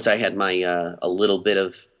 once I had my a little bit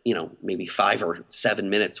of maybe 5 or 7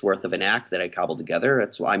 minutes worth of an act that I cobbled together.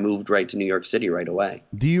 That's why I moved right to New York City right away.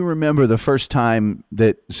 Do you remember the first time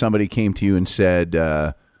that somebody came to you and said,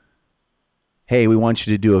 "Hey, we want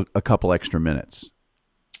you to do a couple extra minutes"?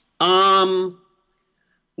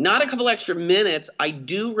 Not a couple extra minutes. I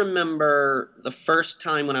do remember the first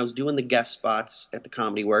time when I was doing the guest spots at the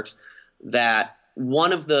Comedy Works that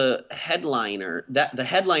one of the headliner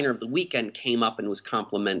of the weekend came up and was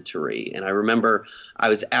complimentary. And I remember I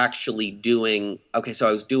was actually doing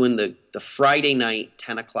the Friday night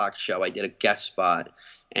 10 o'clock show. I did a guest spot,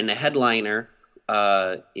 and the headliner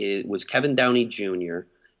was Kevin Downey Jr.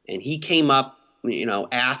 And he came up,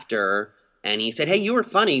 after, and he said, "Hey, you were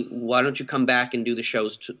funny. Why don't you come back and do the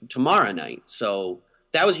shows tomorrow night?" So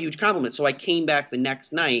that was a huge compliment. So I came back the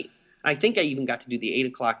next night. I think I even got to do the 8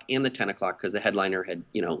 o'clock and the 10 o'clock because the headliner had,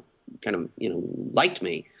 liked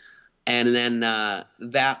me. And then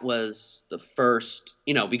that was the first,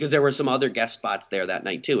 because there were some other guest spots there that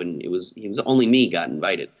night too. And it was only me got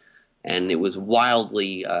invited. And it was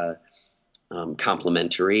wildly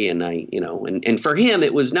complimentary. And and for him,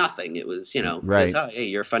 it was nothing. It was, right. "Oh, hey,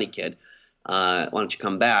 you're a funny kid. Why don't you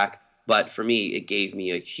come back?" But for me, it gave me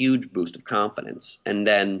a huge boost of confidence. And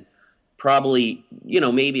then probably,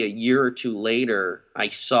 maybe a year or two later, I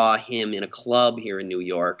saw him in a club here in New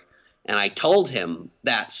York, and I told him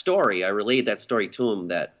that story. I relayed that story to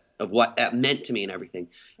him of what that meant to me and everything.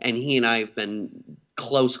 And he and I have been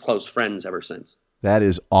close friends ever since. That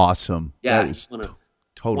is awesome. Yeah, that is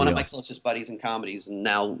totally one of my closest buddies in comedies, and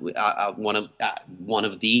now one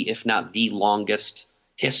of the, if not the longest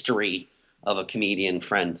history of a comedian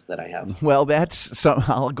friend that I have. Well,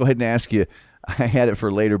 I'll go ahead and ask you. I had it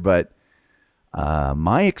for later, but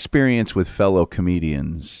my experience with fellow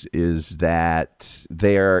comedians is that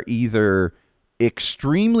they're either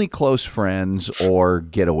extremely close friends or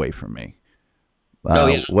get away from me.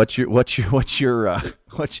 Yeah.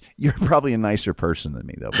 You're probably a nicer person than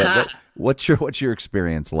me though, but what's your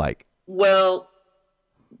experience like? Well,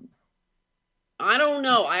 I don't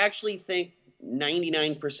know. I actually think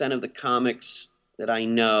 99% of the comics that I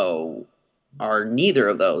know are neither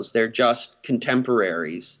of those. They're just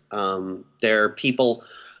contemporaries. They're people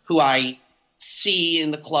who I see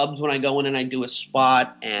in the clubs when I go in and I do a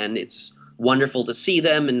spot, and it's wonderful to see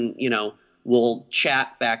them, and we'll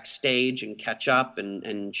chat backstage and catch up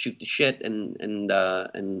and shoot the shit and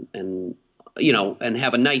have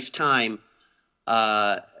a nice time,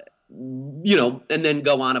 and then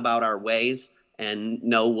go on about our ways. And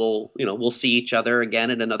we'll see each other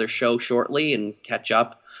again at another show shortly and catch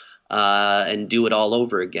up and do it all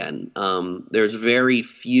over again. There's very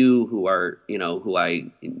few who are,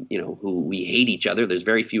 who we hate each other. There's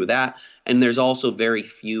very few of that. And there's also very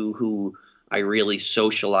few who I really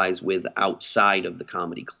socialize with outside of the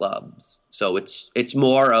comedy clubs. So it's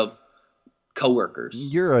more of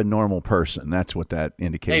coworkers. You're a normal person. That's what that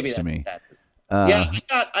indicates to me. I've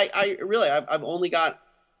only got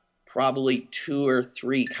probably 2 or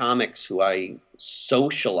 3 comics who I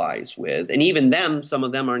socialize with. And even them, some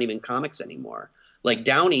of them aren't even comics anymore. Like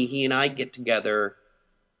Downey, he and I get together,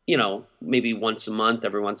 maybe once a month,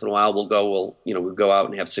 every once in a while we'll go out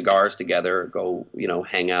and have cigars together, go,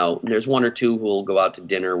 hang out. And there's 1 or 2 who we'll go out to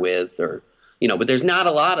dinner with, or, but there's not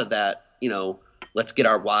a lot of that, let's get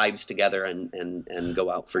our wives together and go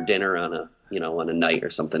out for dinner on a night or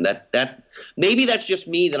something. That maybe that's just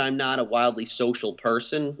me, that I'm not a wildly social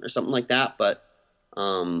person or something like that. But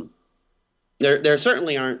there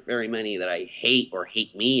certainly aren't very many that I hate or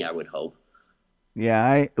hate me, I would hope.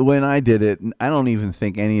 Yeah, when I did it, I don't even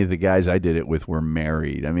think any of the guys I did it with were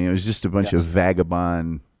married. I mean, it was just a bunch of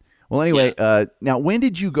vagabond. Well, anyway, now when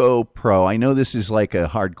did you go pro? I know this is like a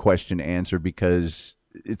hard question to answer because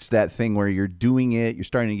it's that thing where you're doing it, you're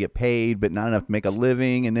starting to get paid, but not enough to make a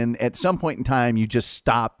living. And then at some point in time, you just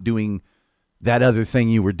stop doing that other thing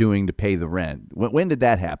you were doing to pay the rent. When did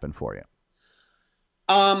that happen for you?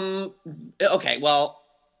 Okay, well,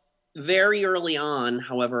 very early on,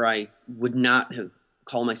 however, I would not have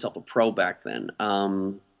called myself a pro back then.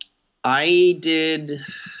 I did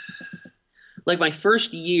like my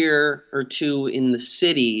first year or two in the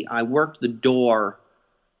city, I worked the door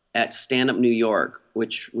at Stand Up New York,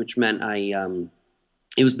 which meant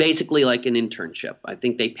it was basically like an internship. I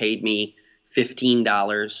think they paid me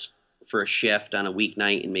 $15 for a shift on a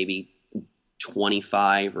weeknight and maybe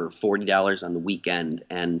 $25 or $40 on the weekend.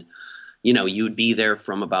 And, you'd be there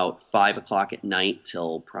from about 5 o'clock at night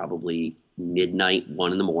till probably midnight,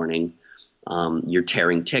 1 a.m. You're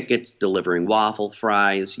tearing tickets, delivering waffle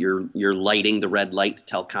fries. You're lighting the red light to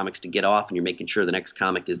tell comics to get off, and you're making sure the next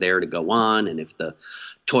comic is there to go on. And if the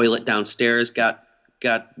toilet downstairs got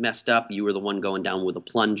messed up, you were the one going down with a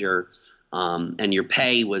plunger. And your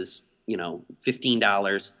pay was,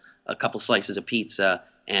 $15, a couple slices of pizza,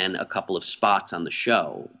 and a couple of spots on the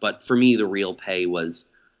show. But for me, the real pay was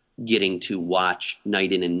getting to watch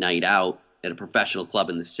night in and night out at a professional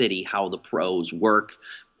club in the city how the pros work,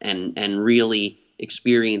 and really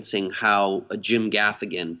experiencing how a Jim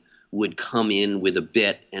Gaffigan would come in with a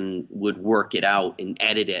bit and would work it out and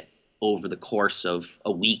edit it over the course of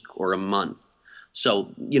a week or a month.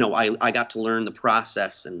 So, I got to learn the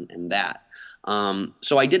process and that.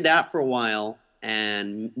 So I did that for a while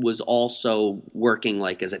and was also working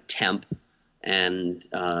like as a temp and,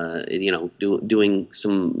 doing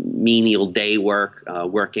some menial day work,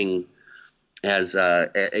 working as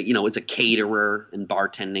as a caterer and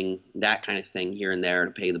bartending, that kind of thing here and there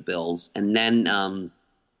to pay the bills. And then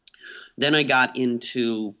I got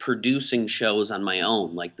into producing shows on my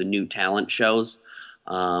own, like the new talent shows,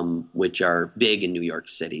 which are big in New York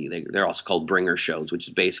City. They're also called bringer shows, which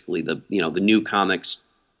is basically the new comics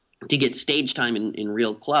to get stage time in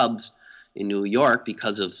real clubs in New York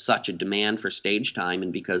because of such a demand for stage time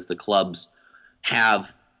and because the clubs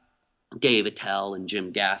have Dave Attell and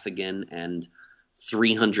Jim Gaffigan and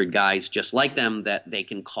 300 guys just like them that they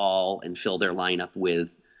can call and fill their lineup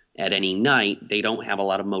with at any night. They don't have a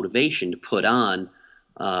lot of motivation to put on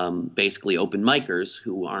basically open micers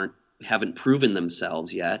who haven't proven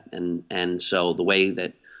themselves yet. And so the way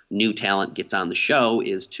that new talent gets on the show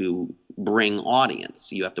is to bring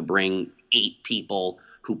audience. You have to bring 8 people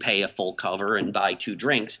who pay a full cover and buy 2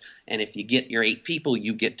 drinks. And if you get your 8 people,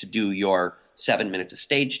 you get to do your 7 minutes of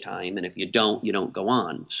stage time. And if you don't go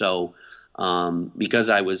on. So because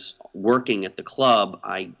I was working at the club,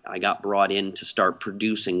 I got brought in to start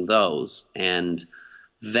producing those. And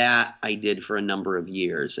that I did for a number of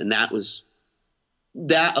years. And that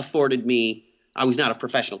afforded me, I was not a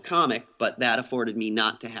professional comic, but that afforded me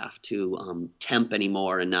not to have to temp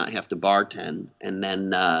anymore and not have to bartend. And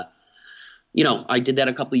then, I did that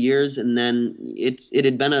a couple of years, and then it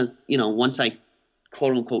had been once I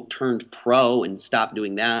quote unquote turned pro and stopped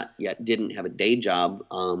doing that, yet didn't have a day job.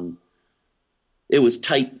 It was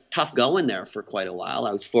tough going there for quite a while.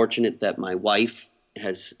 I was fortunate that my wife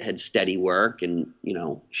had steady work, and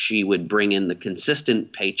she would bring in the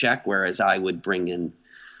consistent paycheck, whereas I would bring in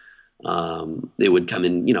it would come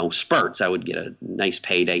in spurts. I would get a nice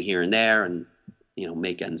payday here and there and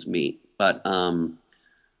make ends meet. But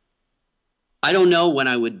I don't know when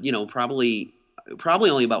I would probably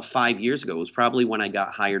only about 5 years ago. It was probably when I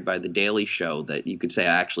got hired by The Daily Show that you could say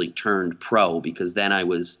I actually turned pro, because then I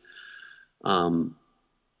was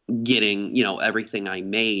getting everything I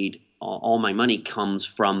made. All my money comes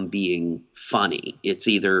from being funny. It's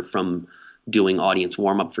either from doing audience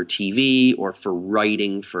warm-up for TV or for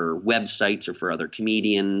writing for websites or for other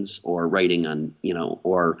comedians, or writing on,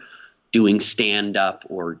 or doing stand-up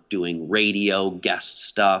or doing radio guest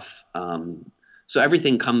stuff. So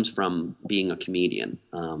everything comes from being a comedian.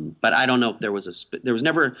 But I don't know if there was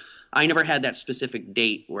I never had that specific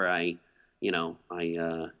date where I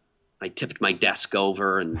tipped my desk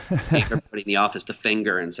over and gave everybody in the office the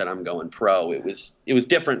finger and said, I'm going pro. It was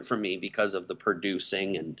different for me because of the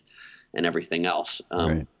producing and everything else.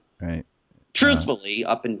 Right. Truthfully,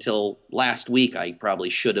 up until last week, I probably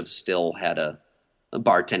should have still had a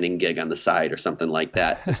bartending gig on the side or something like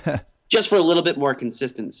that. Just for a little bit more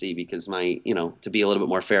consistency, because to be a little bit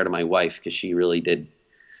more fair to my wife, because she really did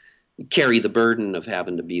carry the burden of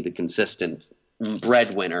having to be the consistent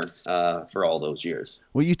breadwinner for all those years.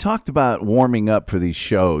 Well, you talked about warming up for these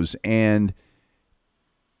shows, and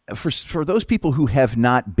for those people who have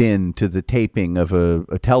not been to the taping of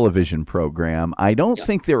a television program, I don't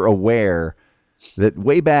think they're aware that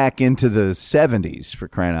way back into the 70s, for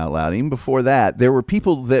crying out loud, even before that, there were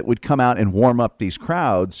people that would come out and warm up these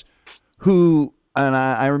crowds who, and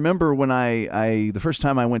I remember when the first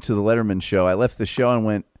time I went to the Letterman show, I left the show and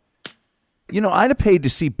went, I'd have paid to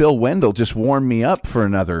see Bill Wendell just warm me up for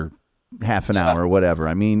another half an hour or whatever.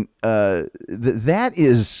 I mean, that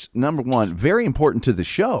is, number one, very important to the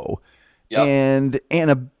show, and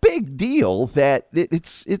a big deal that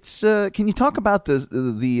it's. Can you talk about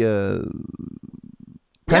the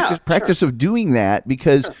practice of doing that,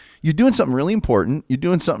 because you're doing something really important. You're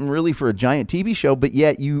doing something really for a giant TV show, but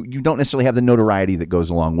yet you don't necessarily have the notoriety that goes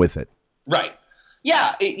along with it. Right.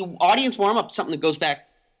 Yeah. Audience warm up, something that goes back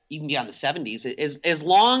even beyond the 70s. As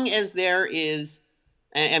long as there is,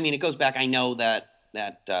 I mean, it goes back. I know that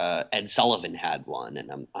Ed Sullivan had one,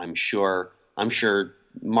 and I'm sure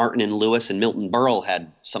Martin and Lewis and Milton Berle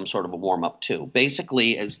had some sort of a warm up too.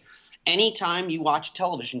 Basically, as anytime you watch a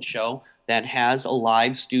television show that has a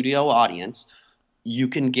live studio audience, you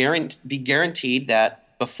can be guaranteed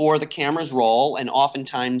that before the cameras roll, and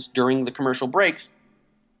oftentimes during the commercial breaks,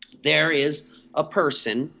 there is a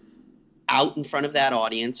person out in front of that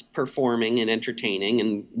audience performing and entertaining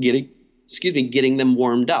and getting them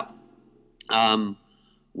warmed up. My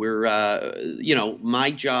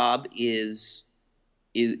job is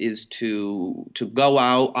to go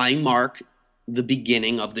out. I mark the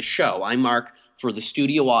beginning of the show. I mark for the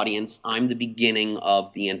studio audience. I'm the beginning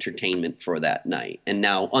of the entertainment for that night. And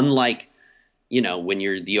now, unlike, when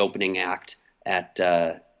you're the opening act at,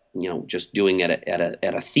 just doing it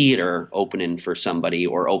at a theater, opening for somebody,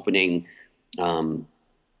 or opening, say on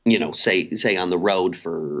the road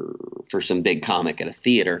for some big comic at a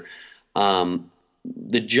theater.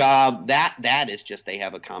 The job that is just, they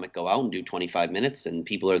have a comic go out and do 25 minutes, and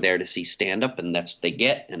people are there to see stand up, and that's what they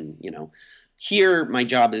get. And, here my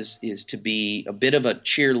job is to be a bit of a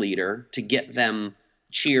cheerleader, to get them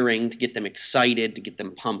cheering, to get them excited, to get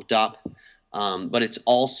them pumped up. But it's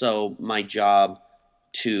also my job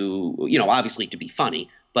to, obviously to be funny,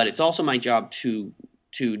 but it's also my job to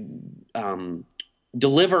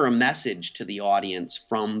deliver a message to the audience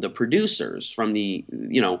from the producers, from the,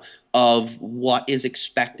 of what is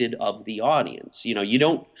expected of the audience.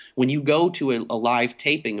 When you go to a live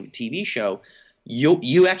taping of a TV show,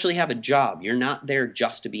 you actually have a job. You're not there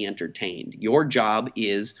just to be entertained. Your job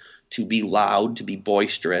is to be loud, to be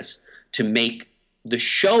boisterous, to make the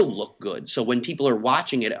show look good. So when people are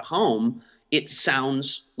watching it at home, it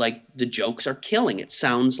sounds like the jokes are killing. It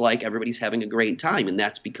sounds like everybody's having a great time. And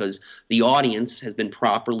that's because the audience has been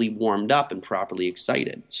properly warmed up and properly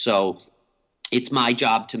excited. So it's my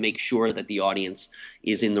job to make sure that the audience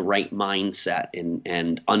is in the right mindset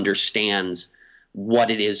and understands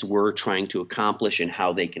what it is we're trying to accomplish and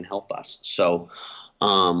how they can help us. So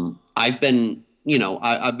I've been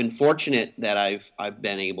fortunate that I've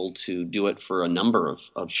been able to do it for a number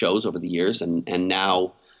of shows over the years, and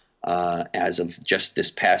now as of just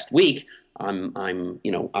this past week, I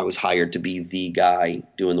was hired to be the guy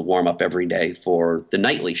doing the warm up every day for the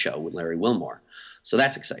nightly show with Larry Wilmore. So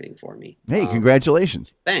that's exciting for me. Hey,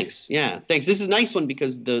 congratulations. Thanks. Yeah, thanks. This is a nice one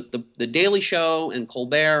because the Daily Show and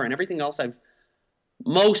Colbert and everything else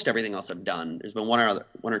everything else I've done. There's been one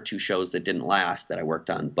or two shows that didn't last that I worked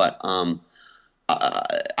on, but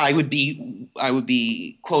I would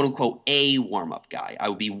be quote unquote a warm up guy. I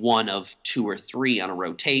would be one of two or three on a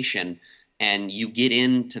rotation, and you get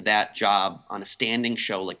into that job on a standing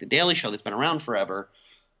show like the Daily Show that's been around forever,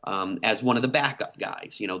 as one of the backup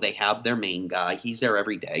guys. They have their main guy. He's there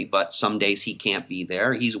every day, but some days he can't be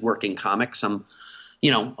there. He's working comics.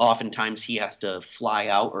 Oftentimes he has to fly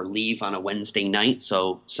out or leave on a Wednesday night,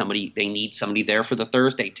 so they need somebody there for the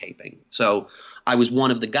Thursday taping. So I was one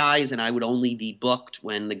of the guys, and I would only be booked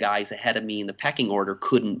when the guys ahead of me in the pecking order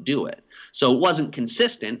couldn't do it. So it wasn't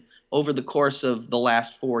consistent over the course of the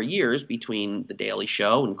last 4 years between the Daily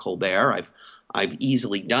Show and Colbert. I've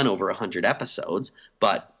easily done over 100 episodes,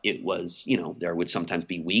 but it was, there would sometimes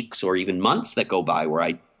be weeks or even months that go by where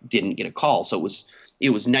I didn't get a call. So it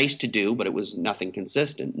was nice to do, but it was nothing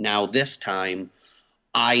consistent. Now this time,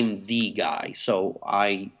 I'm the guy, so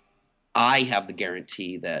I have the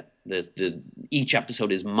guarantee that each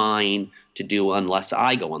episode is mine to do unless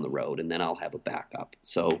I go on the road, and then I'll have a backup.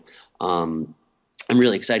 So I'm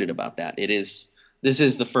really excited about that. This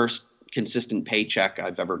is the first consistent paycheck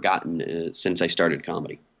I've ever gotten since I started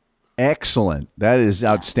comedy. Excellent. That is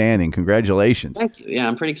outstanding. Congratulations. Thank you. Yeah,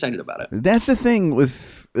 I'm pretty excited about it. That's the thing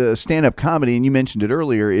with stand-up comedy, and you mentioned it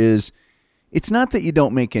earlier, is it's not that you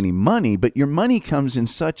don't make any money, but your money comes in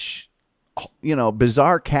such,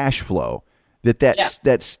 bizarre cash flow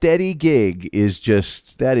that steady gig is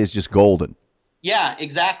just golden. Yeah,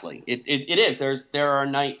 exactly. It is. There are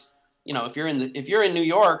nights, if you're in New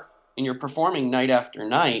York and you're performing night after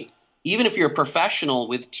night, even if you're a professional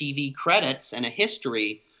with TV credits and a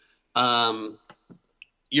history,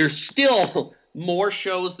 you're still more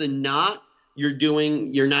shows than not.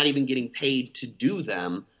 You're not even getting paid to do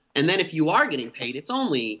them. And then if you are getting paid, it's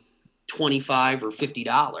only $25 or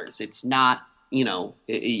 $50. It's not,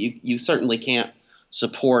 you certainly can't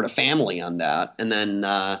support a family on that. And then,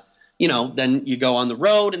 then you go on the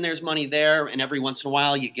road and there's money there. And every once in a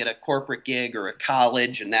while you get a corporate gig or a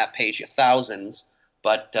college and that pays you thousands.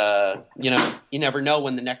 But, you never know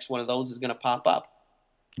when the next one of those is going to pop up.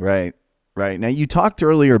 Right. Right. Now, you talked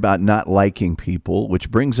earlier about not liking people, which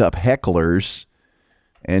brings up hecklers.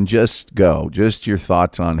 And just your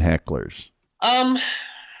thoughts on hecklers. I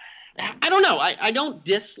don't know. I don't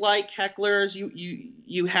dislike hecklers.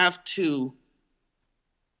 You have to.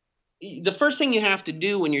 The first thing you have to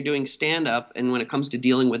do when you're doing stand-up and when it comes to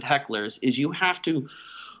dealing with hecklers is you have to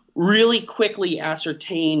really quickly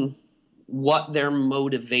ascertain what their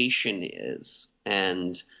motivation is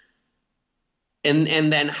and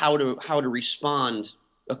then how to respond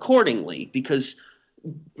accordingly, because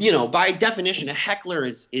by definition a heckler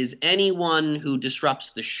is anyone who disrupts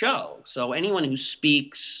the show. So anyone who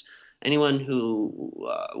speaks, anyone who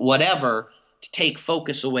whatever to take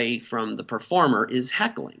focus away from the performer is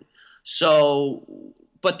heckling. So,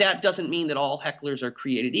 but that doesn't mean that all hecklers are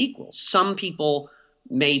created equal. Some people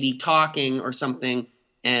may be talking or something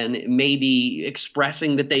and may be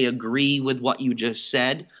expressing that they agree with what you just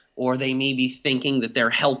said, or they may be thinking that they're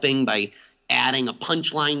helping by adding a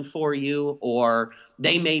punchline for you, or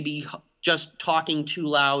they may be just talking too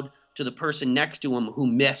loud to the person next to them who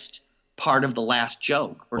missed part of the last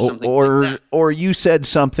joke or something like that. Or you said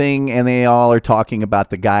something and they all are talking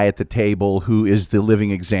about the guy at the table who is the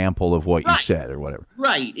living example of what you said or whatever.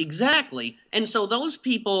 Right, exactly. And so those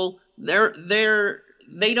people,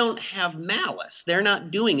 they don't have malice. They're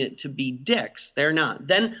not doing it to be dicks. They're not.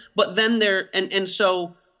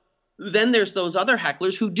 So then there's those other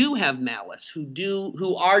hecklers who do have malice,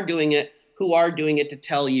 who are doing it to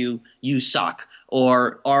tell you suck,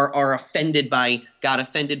 or are got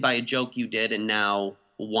offended by a joke you did and now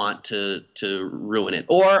want to ruin it,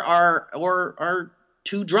 or are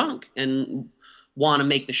too drunk and want to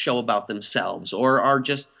make the show about themselves, or are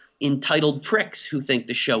just entitled pricks who think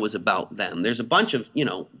the show is about them. There's a bunch of,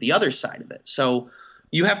 the other side of it. So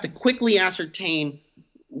you have to quickly ascertain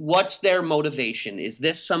what's their motivation. Is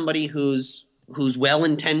this somebody who's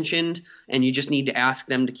well-intentioned and you just need to ask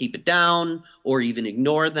them to keep it down or even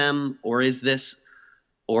ignore them? Or is this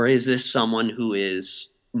someone who is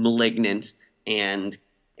malignant and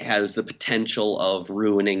has the potential of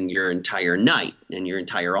ruining your entire night and your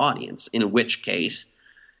entire audience? In which case,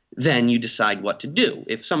 then you decide what to do.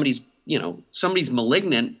 If somebody's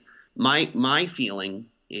malignant, my feeling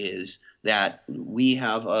is that we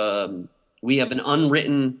have an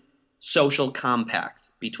unwritten social compact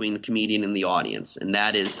between the comedian and the audience, and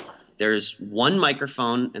that is there's one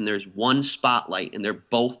microphone and there's one spotlight, and they're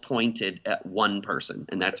both pointed at one person,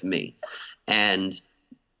 and that's me. And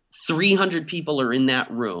 300 people are in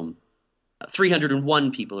that room.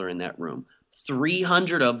 301 people are in that room.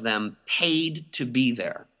 300 of them paid to be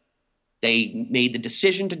there. They made the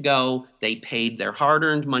decision to go. They paid their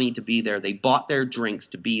hard-earned money to be there. They bought their drinks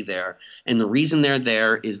to be there. And the reason they're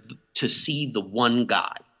there is to see the one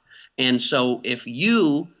guy. And so if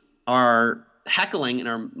you are heckling and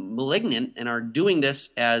are malignant and are doing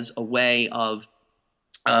this as a way of,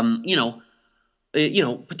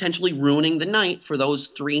 potentially ruining the night for those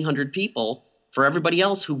 300 people, for everybody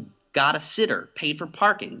else who got a sitter, paid for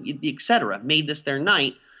parking, etc., made this their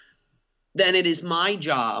night, then it is my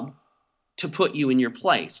job to put you in your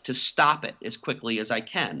place, to stop it as quickly as I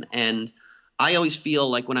can. And I always feel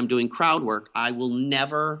like when I'm doing crowd work, I will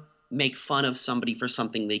never make fun of somebody for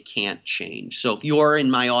something they can't change. So if you're in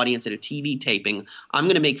my audience at a TV taping, I'm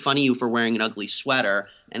going to make fun of you for wearing an ugly sweater.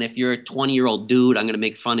 And if you're a 20-year-old dude, I'm going to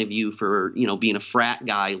make fun of you for, being a frat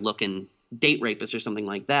guy looking date rapist or something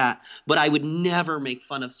like that. But I would never make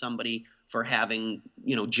fun of somebody for having,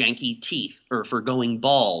 janky teeth, or for going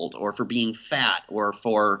bald, or for being fat, or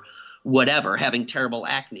for whatever, having terrible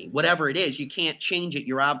acne, whatever it is. You can't change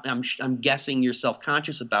it. I'm guessing you're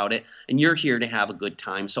self-conscious about it, and you're here to have a good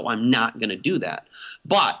time, so I'm not going to do that.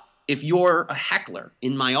 But if you're a heckler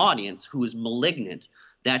in my audience who is malignant,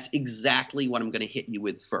 that's exactly what I'm going to hit you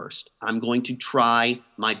with first. I'm going to try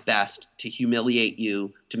my best to humiliate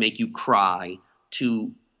you, to make you cry,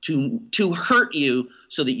 to hurt you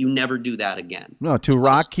so that you never do that again. No, to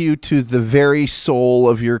rock you to the very soul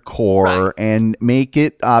of your core, right, and make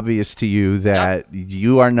it obvious to you that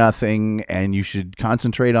you are nothing and you should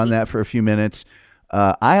concentrate on that for a few minutes.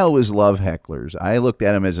 I always love hecklers. I looked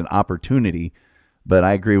at them as an opportunity, but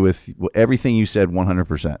I agree with everything you said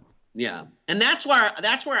 100%. Yeah. And that's where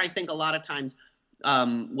I think a lot of times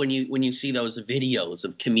when you see those videos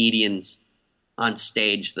of comedians on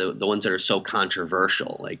stage, the ones that are so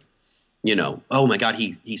controversial, like, oh my God,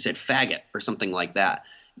 he said faggot or something like that.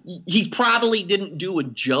 He probably didn't do a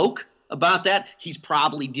joke about that, he's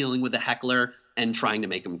probably dealing with a heckler and trying to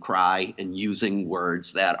make him cry and using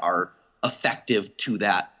words that are effective to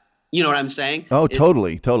that. You know what I'm saying? Oh,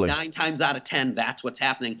 totally. 9 times out of 10, that's what's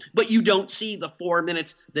happening. But you don't see the 4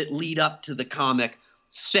 minutes that lead up to the comic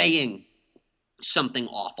saying something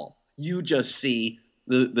awful. You just see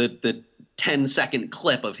the 10-second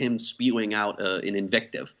clip of him spewing out an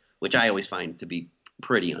invective, which I always find to be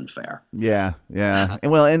pretty unfair. Yeah.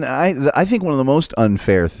 Well, and I think one of the most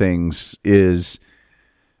unfair things is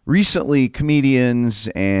recently comedians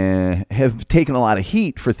have taken a lot of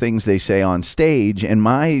heat for things they say on stage. And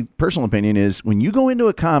my personal opinion is when you go into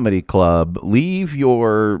a comedy club, leave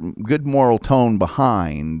your good moral tone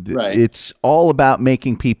behind. Right. It's all about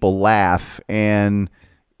making people laugh. And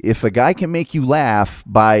if a guy can make you laugh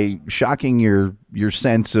by shocking your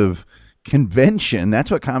sense of convention, that's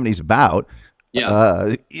what comedy's about.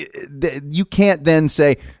 Yeah. You can't then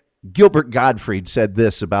say Gilbert Gottfried said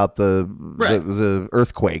this about the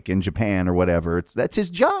earthquake in Japan or whatever. That's his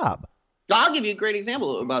job. I'll give you a great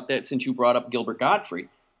example about that since you brought up Gilbert Gottfried.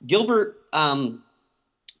 Gilbert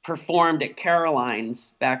performed at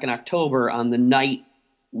Caroline's back in October on the night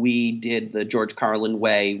we did the George Carlin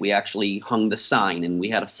Way. We actually hung the sign, and we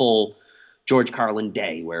had a full George Carlin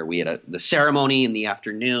day where we had the ceremony in the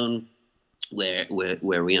afternoon where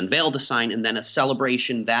we unveiled the sign, and then a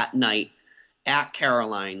celebration that night at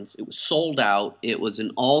Caroline's. It was sold out. It was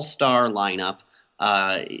an all-star lineup.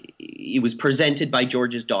 It was presented by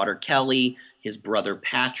George's daughter, Kelly. His brother,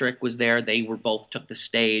 Patrick, was there. They took the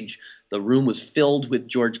stage. The room was filled with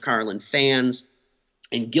George Carlin fans.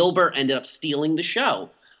 And Gilbert ended up stealing the show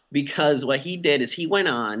because what he did is he went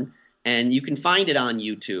on, and you can find it on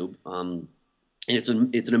YouTube. And it's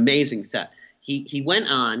an amazing set. He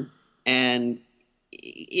went on, and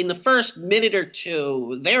in the first minute or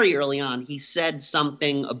two, very early on, he said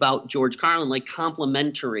something about George Carlin, like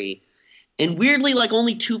complimentary. And weirdly, like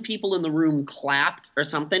only 2 people in the room clapped or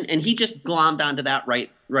something. And he just glommed onto that right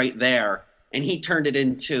there. And he turned it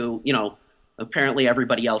into, apparently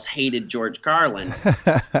everybody else hated George Carlin.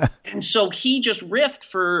 And so he just riffed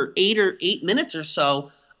for 8 minutes or so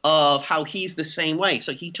of how he's the same way.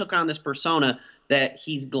 So he took on this persona that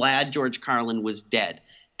he's glad George Carlin was dead.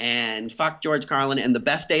 And fuck George Carlin, and the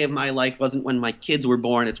best day of my life wasn't when my kids were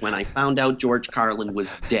born, it's when I found out George Carlin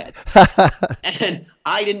was dead. And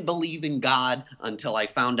I didn't believe in God until I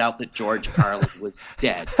found out that George Carlin was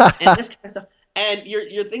dead. And this kind of stuff. And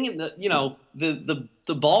you're thinking that,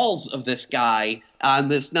 the balls of this guy on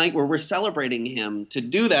this night where we're celebrating him to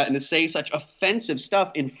do that and to say such offensive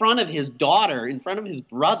stuff in front of his daughter, in front of his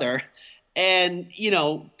brother. And,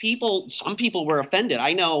 some people were offended.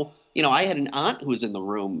 I know. I had an aunt who was in the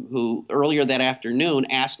room who earlier that afternoon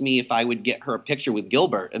asked me if I would get her a picture with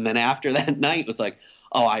Gilbert. And then after that night was like,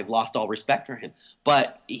 oh, I've lost all respect for him.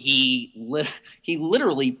 But he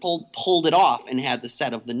literally pulled it off and had the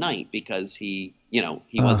set of the night because he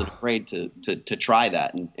wasn't afraid to try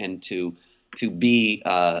that and to be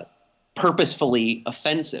purposefully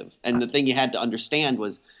offensive. And the thing you had to understand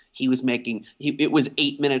was it was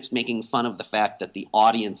 8 minutes making fun of the fact that the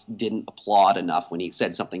audience didn't applaud enough when he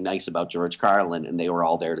said something nice about George Carlin, and they were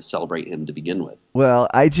all there to celebrate him to begin with. Well,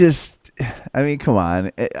 come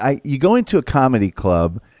on. You go into a comedy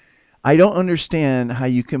club, I don't understand how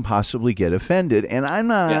you can possibly get offended. And I'm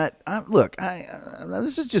not,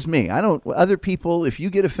 this is just me. Other people, if you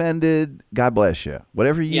get offended, God bless you.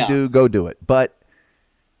 Whatever you do, go do it. But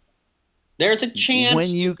there's a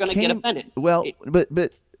chance you're going to get offended. Well, but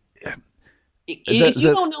if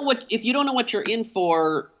you don't know what you're in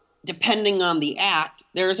for, depending on the act,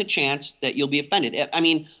 there is a chance that you'll be offended. I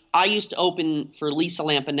mean, I used to open for Lisa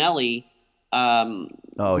Lampanelli.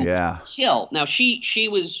 Kill. Now she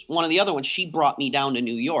was one of the other ones. She brought me down to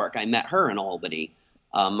New York. I met her in Albany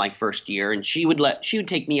my first year, and she would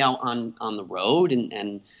take me out on the road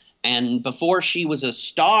and before she was a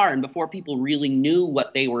star and before people really knew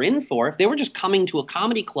what they were in for, if they were just coming to a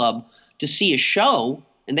comedy club to see a show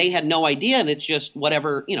and they had no idea and it's just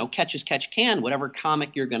whatever, catch as catch can, whatever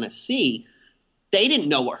comic you're going to see, they didn't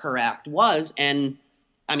know what her act was. And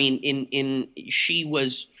I mean, she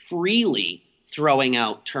was freely throwing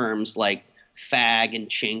out terms like fag and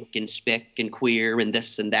chink and spick and queer and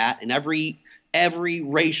this and that. And every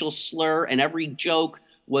racial slur and every joke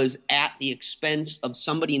was at the expense of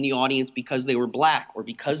somebody in the audience because they were black or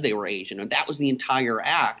because they were Asian. And that was the entire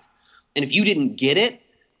act. And if you didn't get it,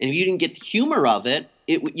 and if you didn't get the humor of it,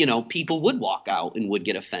 people would walk out and would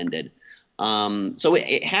get offended. So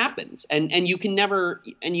it happens. And you never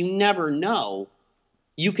know.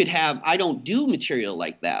 You could have, I don't do material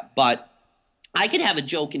like that, but I could have a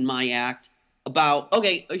joke in my act about,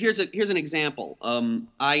 okay, here's an example.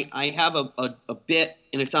 I have a bit,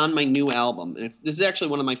 and it's on my new album. And this is actually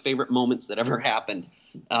one of my favorite moments that ever happened.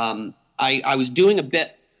 I was doing a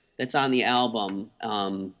bit that's on the album,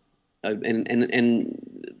 and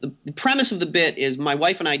the premise of the bit is my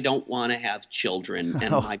wife and I don't want to have children.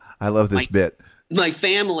 And I love this bit. My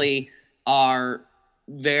family are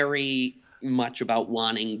very much about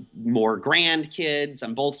wanting more grandkids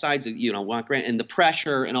on both sides of, want and the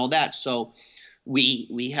pressure and all that. So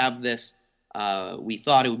we have this, we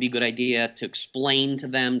thought it would be a good idea to explain to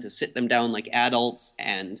them, to sit them down like adults.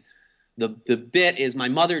 And the bit is my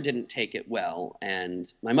mother didn't take it well,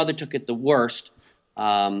 and my mother took it the worst.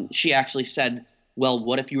 She actually said, well,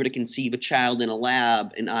 what if you were to conceive a child in a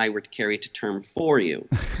lab and I were to carry it to term for you?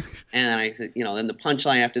 And I said, then the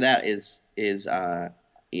punchline after that is the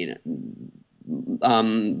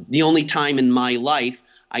only time in my life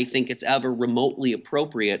I think it's ever remotely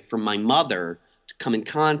appropriate for my mother to come in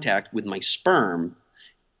contact with my sperm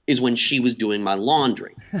is when she was doing my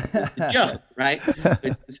laundry. It's a joke, right?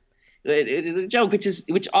 It is a joke,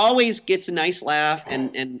 which always gets a nice laugh,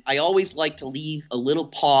 and I always like to leave a little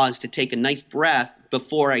pause to take a nice breath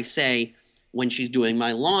before I say when she's doing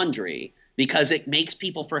my laundry, because it makes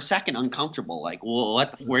people for a second uncomfortable. Like,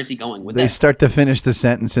 well, where's he going with that? They start to finish the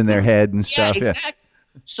sentence in their head and stuff. Yeah, exactly.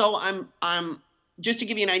 Yeah. So I'm just to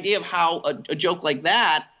give you an idea of how a joke like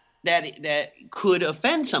that could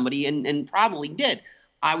offend somebody, and probably did.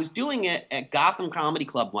 I was doing it at Gotham Comedy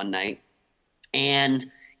Club one night, and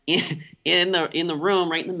in the room,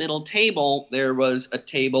 right in the middle table, there was a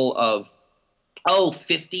table of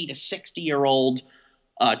 50 to 60-year-old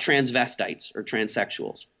transvestites or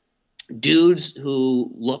transsexuals. Dudes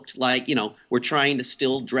who looked like, were trying to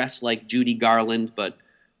still dress like Judy Garland, but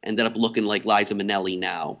ended up looking like Liza Minnelli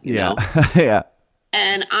now. You know? Yeah.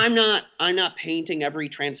 And I'm not painting every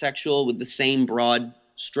transsexual with the same broad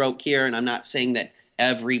stroke here, and I'm not saying that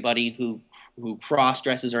everybody who cross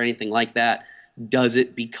dresses or anything like that does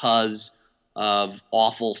it because of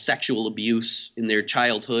awful sexual abuse in their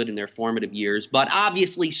childhood and their formative years, but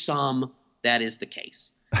obviously some that is the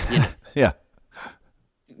case. Yeah.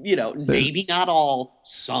 Maybe not all,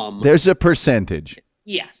 some. There's a percentage.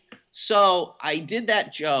 Yes. So I did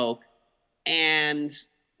that joke, and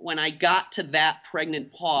when I got to that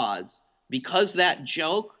pregnant pause, because that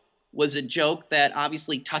joke was a joke that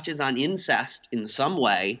obviously touches on incest in some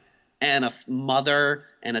way, and a mother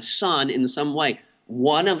and a son in some way,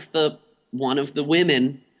 one of the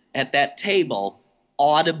women at that table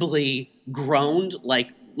audibly groaned like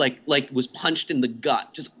was punched in the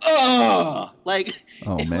gut, just it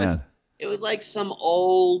was like some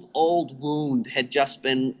old wound had just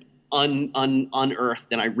been unearthed,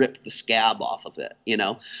 and I ripped the scab off of it,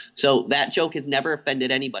 So that joke has never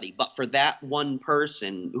offended anybody, but for that one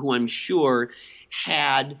person who I'm sure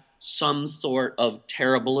had some sort of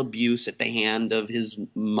terrible abuse at the hand of his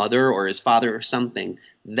mother or his father or something,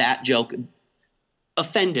 that joke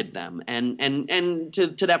offended them, and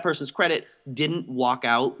to that person's credit, didn't walk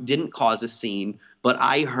out, didn't cause a scene, but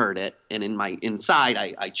I heard it, and in my inside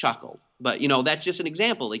I chuckled. But that's just an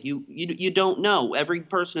example. Like you don't know. Every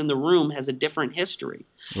person in the room has a different history,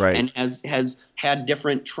 right? And has had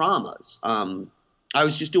different traumas. I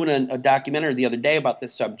was just doing a documentary the other day about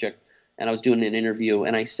this subject, and I was doing an interview,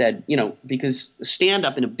 and I said, because stand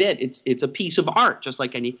up in a bit, it's a piece of art just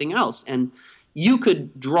like anything else, and you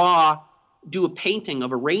could do a painting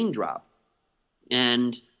of a raindrop,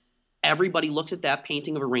 and everybody looks at that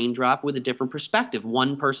painting of a raindrop with a different perspective.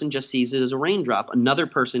 One person just sees it as a raindrop. Another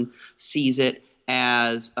person sees it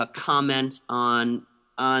as a comment on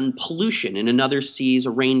pollution, and another sees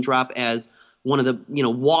a raindrop as one of the,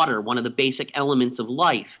 water, one of the basic elements of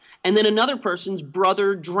life. And then another person's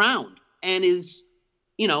brother drowned and is,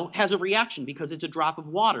 has a reaction because it's a drop of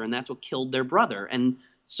water, and that's what killed their brother. And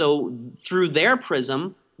so through their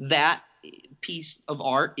prism, that piece of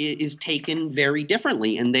art is taken very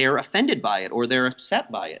differently, and they're offended by it or they're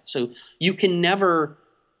upset by it. So you can never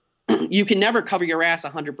cover your ass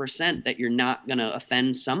 100% that you're not going to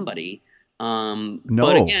offend somebody. No.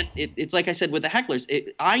 But again, it's like I said with the hecklers.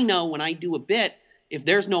 I know when I do a bit,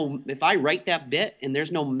 if I write that bit and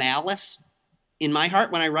there's no malice in my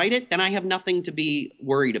heart when I write it, then I have nothing to be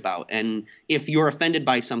worried about. And if you're offended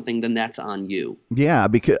by something, then that's on you. Yeah,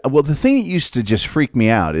 because the thing that used to just freak me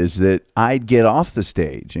out is that I'd get off the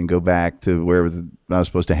stage and go back to where I was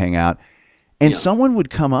supposed to hang out, and someone would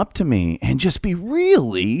come up to me and just be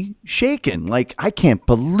really shaken. Like, I can't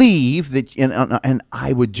believe that, and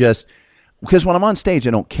I would just, because when I'm on stage, I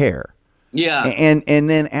don't care. Yeah. And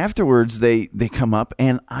then afterwards they come up,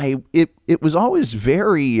 and it was always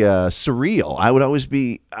very surreal. I would always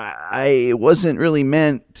be, it wasn't really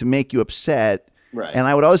meant to make you upset. Right. And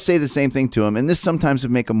I would always say the same thing to him. And this sometimes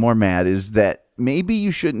would make him more mad, is that maybe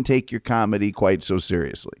you shouldn't take your comedy quite so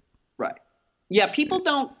seriously. Right. Yeah. People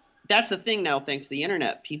don't, that's the thing now, thanks to the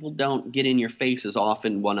internet. People don't get in your face as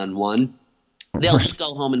often one-on-one. They'll just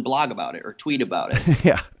go home and blog about it or tweet about it.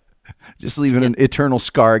 Yeah. Just leaving an eternal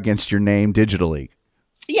scar against your name digitally.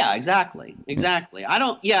 Yeah, exactly.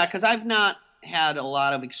 Because I've not had a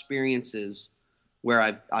lot of experiences where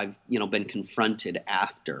I've been confronted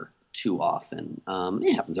after too often.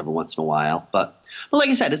 It happens every once in a while, but like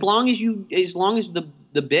I said, as long as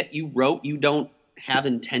the bit you wrote, you don't have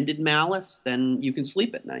intended malice, then you can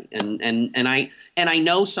sleep at night. And I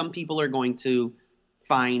know some people are going to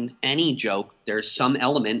find any joke, there's some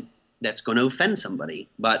element that's going to offend somebody,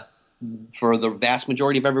 but for the vast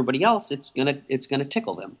majority of everybody else, it's gonna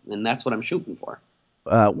tickle them, and that's what I'm shooting for.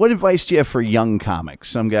 What advice do you have for young comics?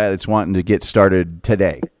 Some guy that's wanting to get started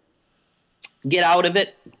today. Get out of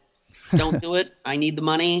it. Don't do it. I need the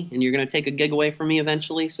money, and you're gonna take a gig away from me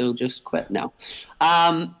eventually. So just quit. No.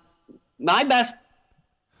 My best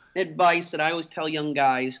advice that I always tell young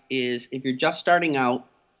guys is, if you're just starting out,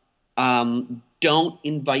 don't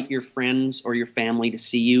invite your friends or your family to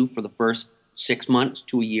see you for the first 6 months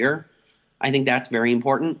to a year. I think that's very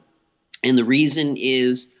important. And the reason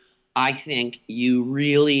is, I think you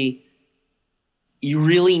really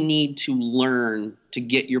need to learn to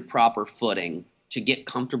get your proper footing, to get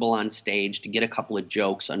comfortable on stage, to get a couple of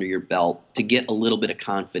jokes under your belt, to get a little bit of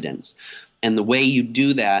confidence. And the way you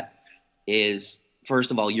do that is, first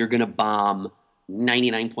of all, you're going to bomb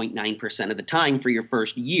 99.9% of the time for your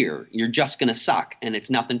first year. You're just going to suck, and it's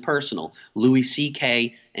nothing personal. Louis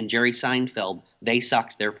C.K. and Jerry Seinfeld, they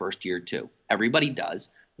sucked their first year too. Everybody does.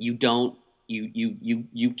 You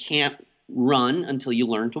can't run until you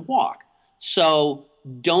learn to walk. So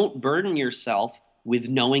don't burden yourself with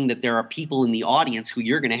knowing that there are people in the audience who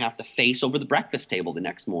you're going to have to face over the breakfast table the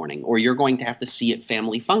next morning, or you're going to have to see at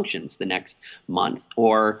family functions the next month,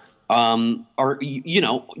 or those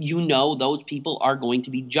people are going to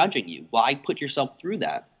be judging you. Why put yourself through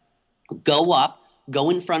that? Go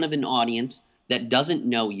in front of an audience that doesn't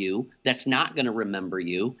know you, that's not going to remember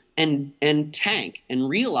you, and tank, and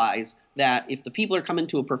realize that if the people are coming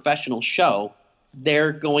to a professional show,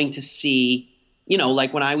 they're going to see,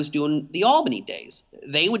 like when I was doing the Albany days,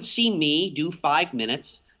 they would see me do 5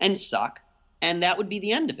 minutes and suck, and that would be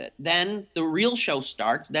the end of it. Then the real show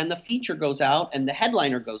starts, then the feature goes out, and the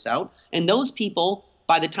headliner goes out, and those people,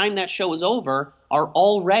 by the time that show is over, are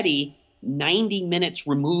already 90 minutes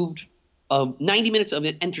of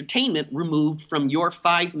entertainment removed from your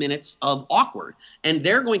 5 minutes of awkward. And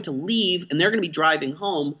they're going to leave, and they're going to be driving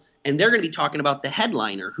home, and they're going to be talking about the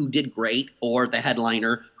headliner who did great, or the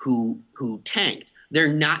headliner who tanked.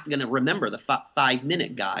 They're not going to remember the 5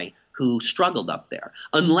 minute guy who struggled up there.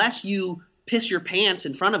 Unless you piss your pants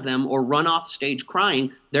in front of them or run off stage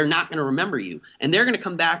crying, they're not going to remember you. And they're going to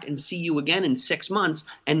come back and see you again in 6 months,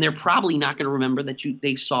 and they're probably not going to remember that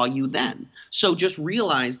they saw you then. So just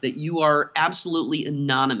realize that you are absolutely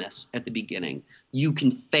anonymous at the beginning. You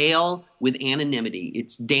can fail with anonymity.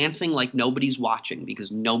 It's dancing like nobody's watching,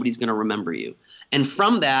 because nobody's going to remember you. And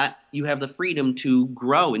from that, you have the freedom to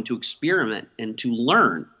grow and to experiment and to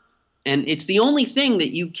learn. And it's the only thing that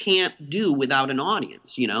you can't do without an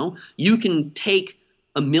audience, You can take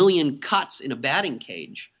a million cuts in a batting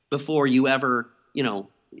cage before you ever,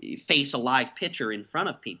 face a live pitcher in front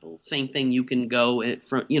of people. Same thing, you can go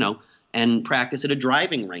and practice at a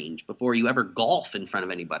driving range before you ever golf in front of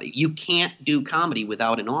anybody. You can't do comedy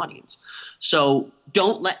without an audience. So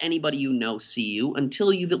don't let anybody see you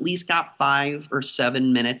until you've at least got 5 or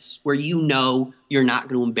 7 minutes where you're not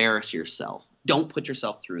going to embarrass yourself. Don't put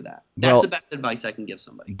yourself through that. That's the best advice I can give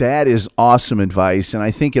somebody. That is awesome advice, and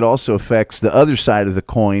I think it also affects the other side of the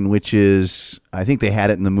coin, which is, I think they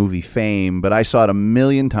had it in the movie Fame, but I saw it a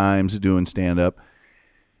million times doing stand-up.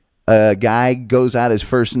 A guy goes out his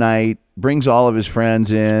first night, brings all of his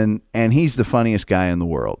friends in, and he's the funniest guy in the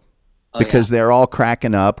world. Because they're all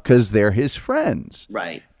cracking up because they're his friends.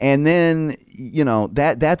 Right. And then,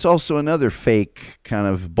 that's also another fake kind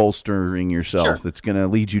of bolstering yourself that's going to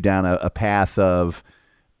lead you down a path of,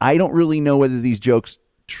 I don't really know whether these jokes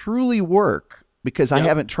truly work because I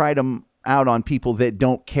haven't tried them out on people that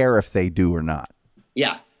don't care if they do or not.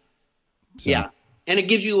 Yeah. So. Yeah. And it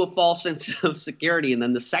gives you a false sense of security. And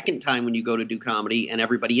then the second time when you go to do comedy and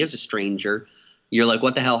everybody is a stranger, you're like,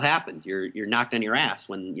 what the hell happened? You're knocked on your ass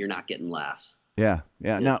when you're not getting laughs. Yeah.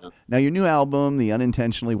 Now your new album, the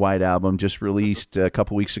Unintentionally White album, just released a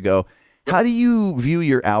couple weeks ago. How do you view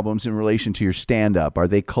your albums in relation to your stand-up? Are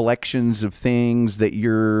they collections of things that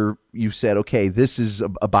you've said, okay, this is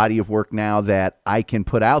a body of work now that I can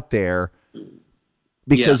put out there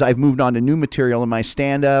because I've moved on to new material in my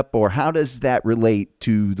stand-up? Or how does that relate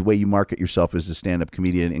to the way you market yourself as a stand-up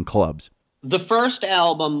comedian in clubs? The first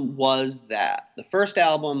album was that. The first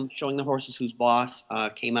album, Showing the Horses Who's Boss,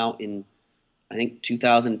 came out in, I think,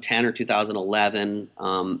 2010 or 2011,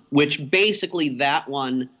 which basically that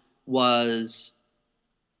one was,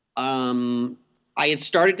 I had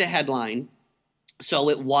started to headline, so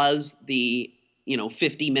it was the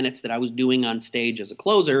 50 minutes that I was doing on stage as a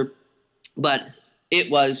closer, but it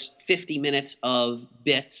was 50 minutes of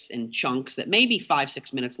bits and chunks that may be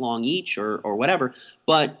 5-6 minutes long each or whatever,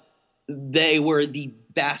 but they were the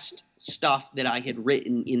best stuff that I had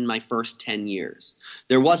written in my first 10 years.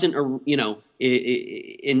 There wasn't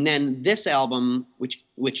and then this album,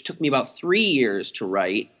 which took me about 3 years to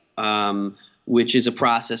write, which is a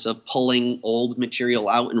process of pulling old material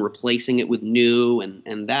out and replacing it with new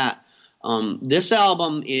and that. This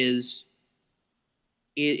album has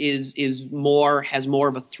more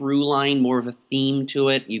of a through line, more of a theme to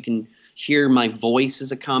it. You can hear my voice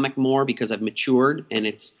as a comic more because I've matured, and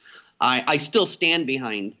I still stand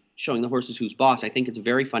behind Showing the Horses Who's Boss. I think it's a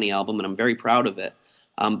very funny album, and I'm very proud of it.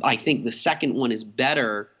 I think the second one is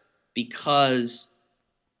better because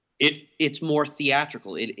it's more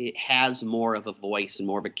theatrical. It has more of a voice and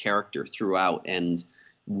more of a character throughout, and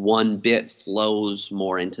one bit flows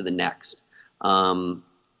more into the next.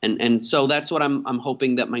 And so that's what I'm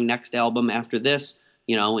hoping that my next album after this,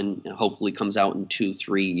 and hopefully comes out in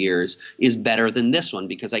 2-3 years, is better than this one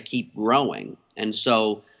because I keep growing. And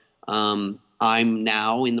so I'm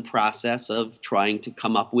now in the process of trying to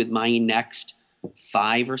come up with my next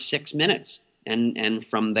 5 or 6 minutes. And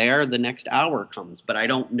from there, the next hour comes. But I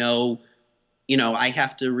don't know, I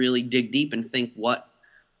have to really dig deep and think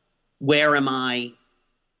where am I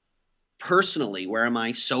personally? Where am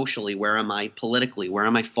I socially? Where am I politically? Where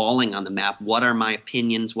am I falling on the map? What are my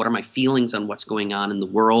opinions? What are my feelings on what's going on in the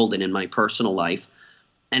world and in my personal life?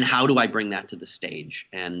 And how do I bring that to the stage?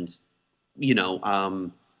 And,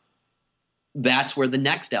 that's where the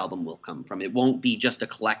next album will come from. It won't be just a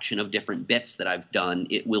collection of different bits that I've done.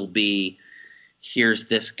 It will be, here's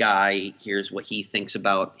this guy, here's what he thinks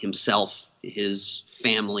about himself, his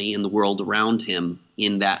family, and the world around him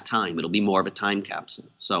in that time. It'll be more of a time capsule.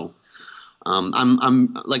 So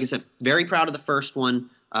I'm like I said, very proud of the first one.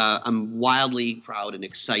 I'm wildly proud and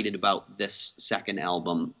excited about this second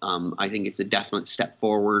album. I think it's a definite step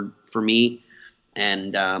forward for me.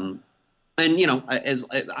 And as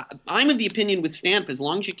I'm of the opinion with stand-up, as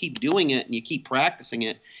long as you keep doing it and you keep practicing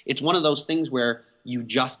it, it's one of those things where you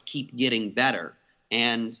just keep getting better,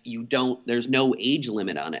 and there's no age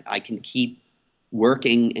limit on it. I can keep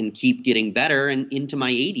working and keep getting better and into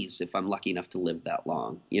my 80s if I'm lucky enough to live that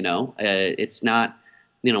long. It's not,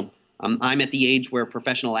 I'm at the age where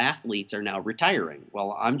professional athletes are now retiring.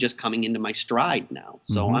 Well, I'm just coming into my stride now,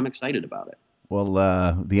 so I'm excited about it.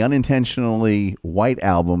 Well, the Unintentionally White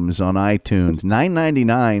albums on iTunes,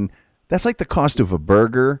 $9.99. That's like the cost of a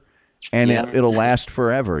burger, and it'll last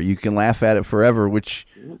forever. You can laugh at it forever, which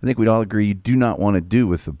I think we'd all agree you do not want to do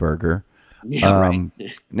with the burger. Yeah, right.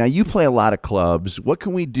 Now, you play a lot of clubs. What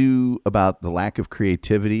can we do about the lack of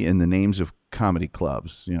creativity in the names of comedy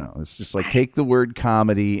clubs? It's just like take the word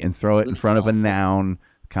comedy and throw it in front of a noun.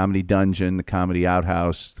 Comedy Dungeon, the Comedy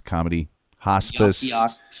Outhouse, the Comedy Hospice,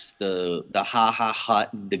 the Ha Ha Hut,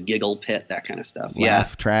 the Giggle Pit, that kind of stuff.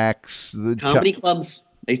 Laugh tracks, the comedy clubs.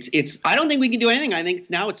 It's. I don't think we can do anything. I think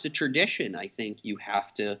it's a tradition. I think you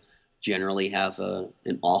have to generally have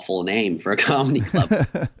an awful name for a comedy club.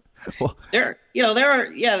 Well, there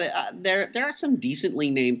are some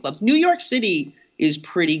decently named clubs. New York City is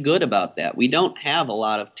pretty good about that. We don't have a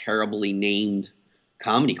lot of terribly named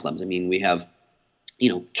comedy clubs. I mean, we have,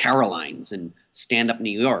 Caroline's and Stand Up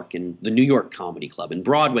New York and the New York Comedy Club and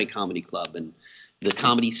Broadway Comedy Club and the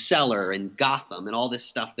Comedy Cellar and Gotham and all this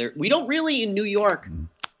stuff. There, we don't really in New York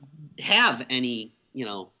have any,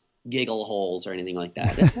 giggle holes or anything like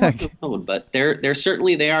that. It's not known, but they're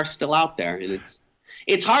certainly, they are still out there, and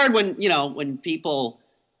it's hard when when people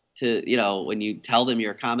when you tell them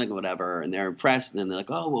you're a comic or whatever, and they're impressed, and then they're like,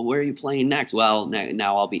 oh, well, where are you playing next? Well,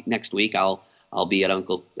 now next week I'll be at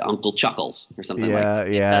Uncle Chuckles or something like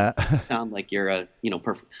that. Yeah. It doesn't sound like you're a,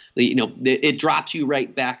 perfect, it drops you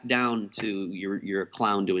right back down to you're a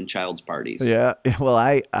clown doing child's parties. Yeah. Well,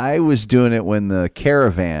 I was doing it when the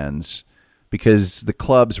Caravans, because the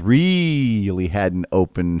clubs really hadn't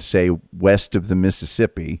opened, say, west of the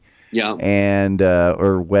Mississippi. Yeah. And,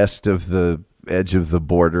 or west of the edge of the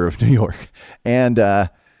border of New York. And,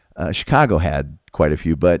 Chicago had quite a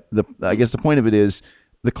few, but I guess the point of it is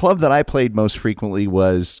the club that I played most frequently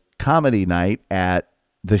was comedy night at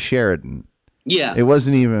the Sheridan. Yeah. It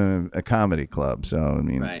wasn't even a comedy club. So, I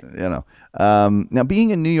mean, right. Now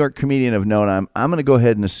being a New York comedian of note, I'm going to go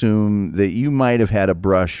ahead and assume that you might have had a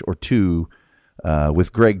brush or two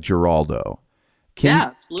with Greg Giraldo.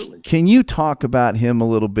 Absolutely. Can you talk about him a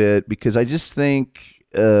little bit? Because I just think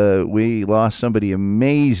we lost somebody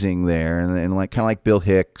amazing there, and like kind of like Bill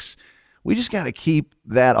Hicks. We just got to keep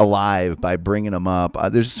that alive by bringing him up.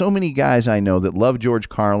 There's so many guys I know that love George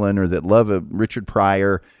Carlin or that love Richard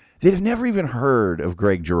Pryor. They've never even heard of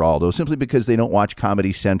Greg Giraldo simply because they don't watch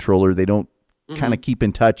Comedy Central or they don't kind of keep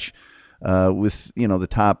in touch with the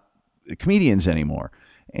top comedians anymore.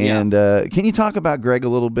 And can you talk about Greg a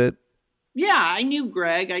little bit? Yeah, I knew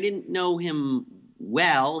Greg. I didn't know him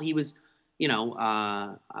well. He was,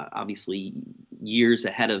 obviously years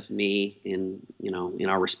ahead of me in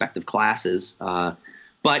our respective classes.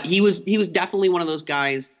 But he was definitely one of those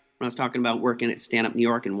guys when I was talking about working at Stand Up New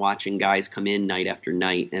York and watching guys come in night after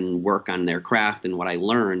night and work on their craft and what I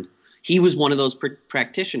learned. He was one of those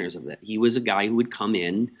practitioners of that. He was a guy who would come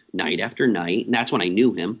in night after night, and that's when I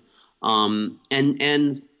knew him.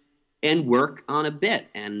 And work on a bit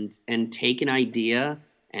and take an idea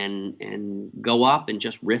and go up and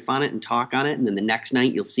just riff on it and talk on it. And then the next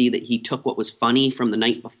night you'll see that he took what was funny from the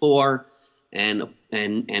night before and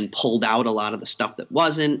pulled out a lot of the stuff that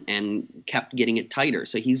wasn't and kept getting it tighter.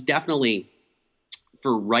 So he's definitely,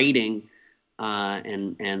 for writing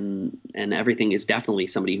and everything, is definitely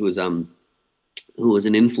somebody who was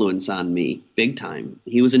an influence on me big time.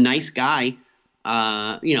 He was a nice guy.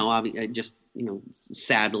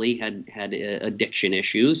 Sadly had addiction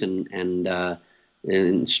issues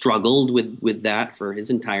and struggled with that for his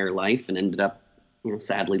entire life and ended up,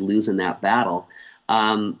 sadly losing that battle.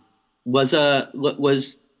 When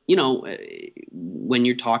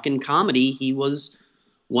you're talking comedy, he was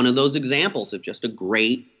one of those examples of just a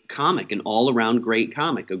great comic, an all-around great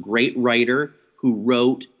comic, a great writer who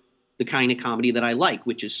wrote the kind of comedy that I like,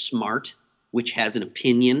 which is smart, which has an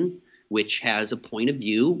opinion, which has a point of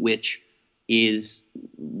view, which is,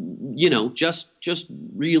 just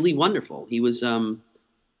really wonderful. He was,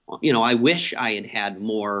 I wish I had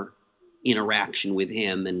more interaction with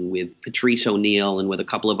him and with Patrice O'Neal and with a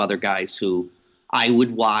couple of other guys who I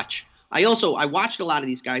would watch. I watched a lot of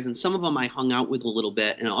these guys, and some of them I hung out with a little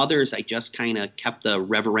bit, and others I just kind of kept a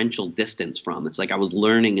reverential distance from. It's like I was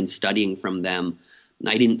learning and studying from them, and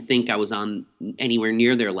I didn't think I was on anywhere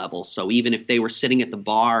near their level. So even if they were sitting at the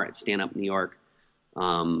bar at Stand Up New York,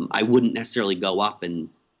 I wouldn't necessarily go up and,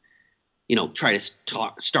 try to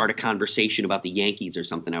start a conversation about the Yankees or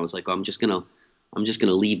something. I was like, I'm just gonna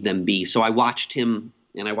leave them be. So I watched him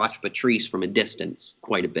and I watched Patrice from a distance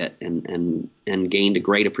quite a bit and gained a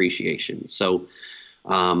great appreciation. So,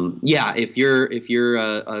 if you're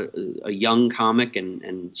a young comic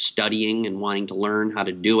and studying and wanting to learn how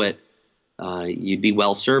to do it, you'd be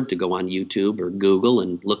well served to go on YouTube or Google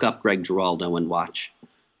and look up Greg Giraldo and watch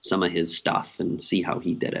some of his stuff and see how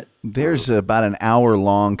he did it. There's about an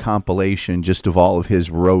hour-long compilation just of all of his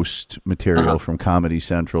roast material from Comedy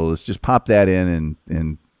Central. Let's just pop that in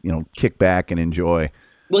and kick back and enjoy.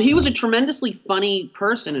 Well, he was a tremendously funny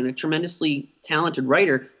person and a tremendously talented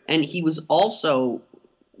writer, and he was also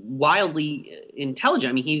wildly intelligent.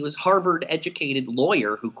 I mean, he was Harvard-educated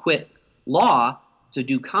lawyer who quit law to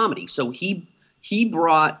do comedy. So he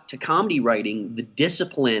brought to comedy writing the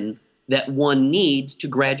discipline that one needs to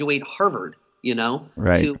graduate Harvard,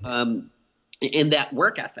 right. In that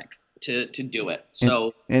work ethic to do it.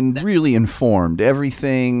 So and really informed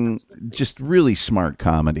everything, just really smart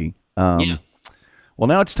comedy. Well,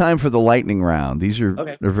 now it's time for the lightning round. These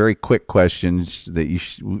are very quick questions that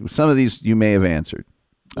some of these you may have answered.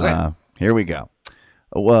 Okay. Here we go.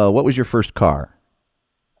 What was your first car?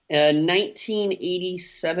 A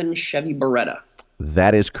 1987 Chevy Beretta.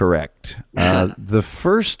 That is correct. The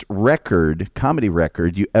first comedy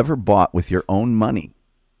record you ever bought with your own money?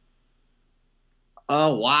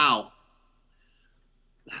 Oh, wow.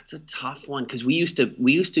 That's a tough one because we used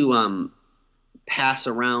to pass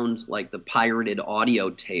around like the pirated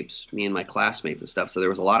audio tapes, me and my classmates and stuff. So there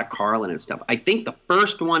was a lot of Carlin and stuff. I think the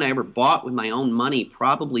first one I ever bought with my own money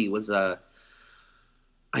probably was I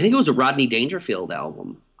think it was a Rodney Dangerfield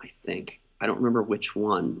album, I think. I don't remember which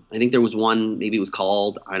one. I think there was one, maybe it was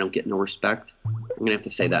called I Don't Get No Respect. I'm going to have to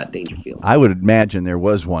say that, Dangerfield. I would imagine there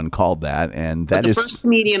was one called that. And that is. The first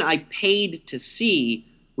comedian I paid to see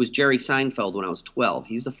was Jerry Seinfeld when I was 12.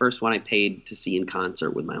 He's the first one I paid to see in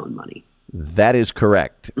concert with my own money. That is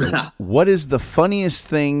correct. What is the funniest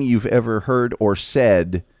thing you've ever heard or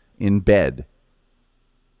said in bed?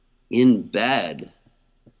 In bed.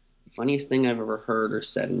 Funniest thing I've ever heard or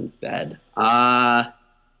said in bed. I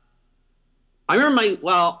remember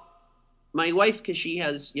my wife, because she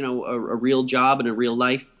has, a real job and a real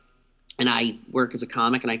life, and I work as a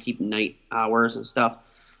comic and I keep night hours and stuff.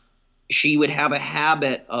 She would have a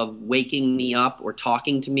habit of waking me up or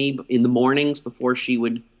talking to me in the mornings before she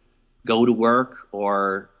would go to work,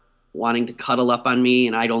 or wanting to cuddle up on me,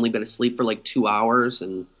 and I'd only been asleep for like 2 hours.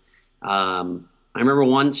 And I remember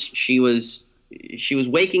once she was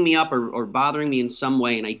waking me up or bothering me in some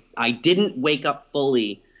way, and I didn't wake up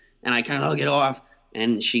fully. And I kind of get off,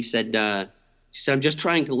 and she said, I'm just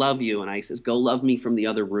trying to love you. And I says, go love me from the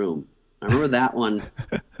other room. I remember that one.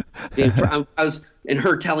 I was, and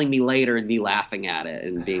her telling me later and me laughing at it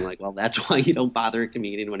and being like, well, that's why you don't bother a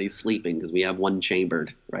comedian when he's sleeping, because we have one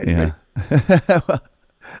chambered, right? Yeah.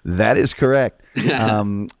 That is correct.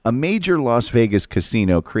 A major Las Vegas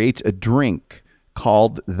casino creates a drink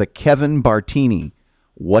called the Kevin Bartini.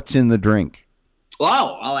 What's in the drink?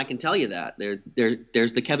 Oh, I can tell you that.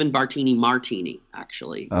 There's the Kevin Bartini Martini,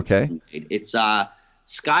 actually. Okay. It's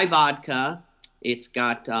Sky Vodka. It's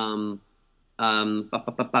got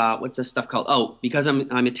what's this stuff called? Oh, because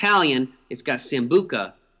I'm Italian, it's got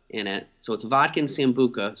Sambuca in it. So it's vodka and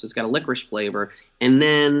Sambuca. So it's got a licorice flavor. And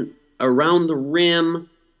then around the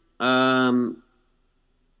rim, I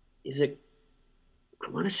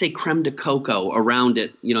want to say creme de coco around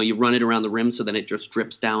it. You run it around the rim so then it just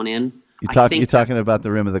drips down in. You're talking about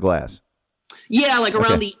the rim of the glass. Yeah, like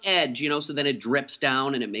around the edge, so then it drips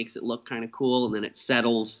down and it makes it look kind of cool, and then it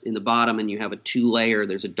settles in the bottom, and you have a 2-layer.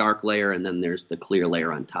 There's a dark layer, and then there's the clear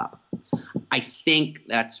layer on top. I think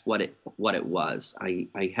that's what it was. I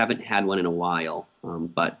haven't had one in a while,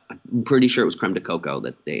 but I'm pretty sure it was creme de coco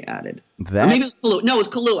that they added. Or maybe it was Kahlua. No, it was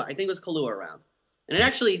Kahlua. I think it was Kahlua around. And it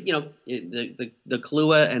actually, the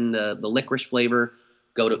Kahlua and the licorice flavor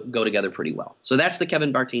go together pretty well. So that's the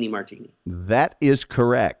Kevin Bartini Martini. That is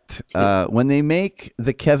correct. When they make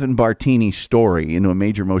the Kevin Bartini story into a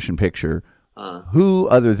major motion picture, who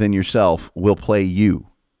other than yourself will play you?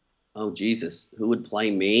 Oh, Jesus. Who would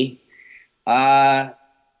play me? I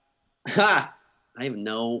have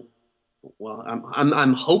no... Well,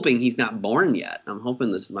 I'm hoping he's not born yet. I'm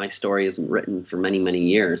hoping my story isn't written for many, many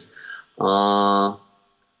years.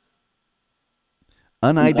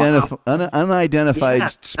 Unidentified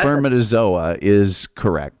spermatozoa is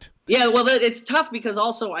correct. Yeah, well, it's tough because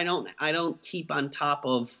also I don't keep on top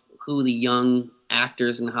of who the young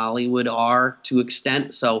actors in Hollywood are to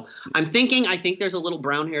extent. So I think there's a little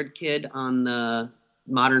brown-haired kid on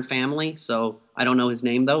Modern Family. So I don't know his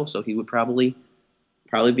name though. So he would probably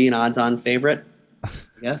be an odds-on favorite.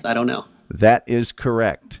 Yes, I don't know. That is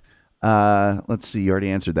correct. Let's see. You already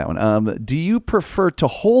answered that one. Do you prefer to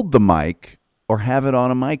hold the mic or have it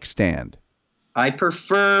on a mic stand? I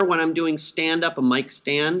prefer, when I'm doing stand-up, a mic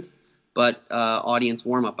stand, but audience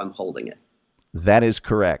warm-up, I'm holding it. That is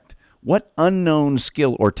correct. What unknown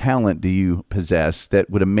skill or talent do you possess that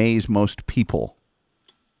would amaze most people?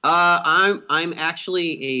 I'm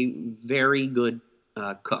actually a very good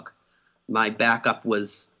cook. My backup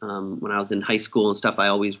was when I was in high school and stuff. I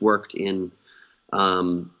always worked in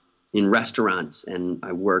restaurants, and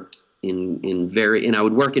I worked and I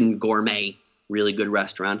would work in gourmet, really good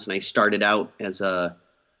restaurants. And I started out as a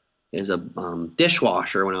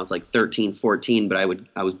dishwasher when I was like 13, 14, but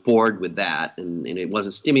I was bored with that, and it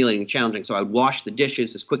wasn't stimulating and challenging. So I would wash the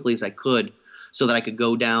dishes as quickly as I could so that I could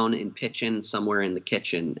go down and pitch in somewhere in the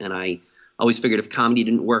kitchen. And I always figured if comedy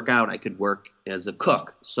didn't work out, I could work as a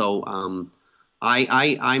cook. So I'm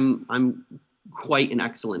quite an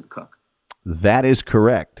excellent cook. That is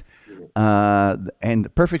correct. And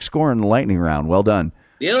the perfect score in the lightning round. Well done.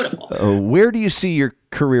 Beautiful. Where do you see your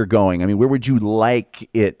career going? I mean, where would you like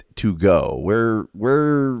it to go?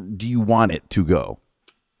 Where do you want it to go?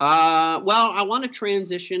 Well, I want to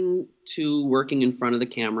transition to working in front of the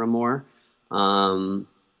camera more.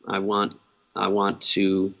 I want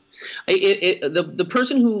to. The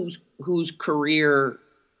person whose career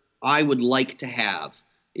I would like to have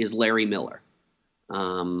is Larry Miller.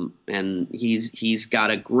 And he's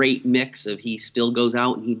got a great mix of, he still goes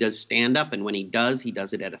out and he does stand-up, and when he does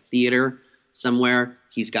it at a theater somewhere.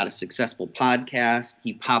 He's got a successful podcast.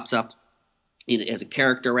 He pops up as a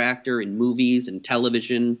character actor in movies and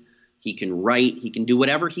television. He can write. He can do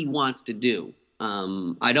whatever he wants to do.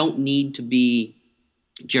 I don't need to be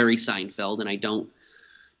Jerry Seinfeld, and I don't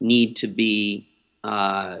need to be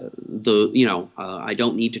I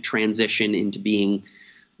don't need to transition into being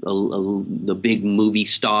the big movie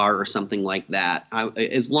star or something like that.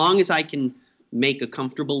 As long as I can make a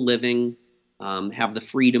comfortable living, have the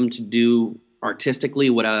freedom to do artistically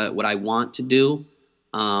what I want to do,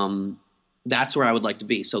 That's where I would like to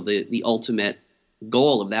be. So the ultimate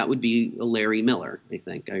goal of that would be a Larry Miller. I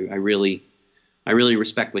think I really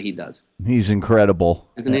respect what he does. He's incredible,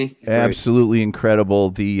 isn't he? Absolutely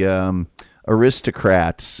incredible. The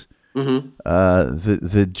Aristocrats. Mm-hmm.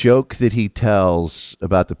 The joke that he tells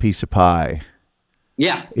about the piece of pie.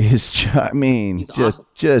 Yeah, is awesome.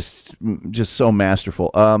 just so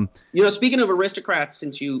masterful. Speaking of Aristocrats,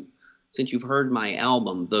 since you've heard my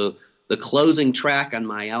album, the closing track on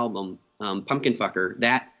my album, Pumpkin Fucker,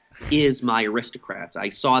 that is my Aristocrats. I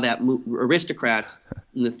saw that Aristocrats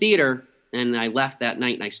in the theater, and I left that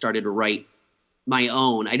night and I started to write my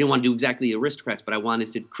own. I didn't want to do exactly the Aristocrats, but I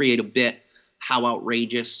wanted to create a bit, how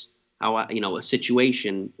outrageous, a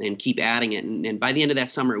situation, and keep adding it. And by the end of that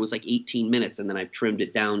summer, it was like 18 minutes, and then I've trimmed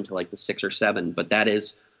it down to like the 6 or 7. But that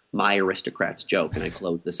is my Aristocrats joke, and I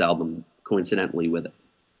closed this album coincidentally with it.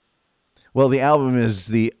 Well, the album is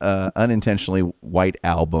the Unintentionally White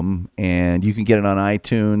album, and you can get it on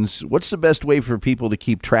iTunes. What's the best way for people to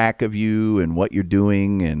keep track of you and what you're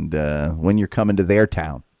doing and when you're coming to their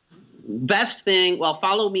town? Best thing, well,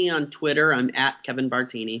 follow me on Twitter. I'm at Kevin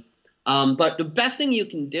Bartini. But the best thing you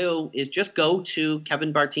can do is just go to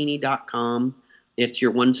kevinbartini.com. It's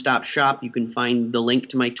your one-stop shop. You can find the link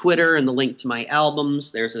to my Twitter and the link to my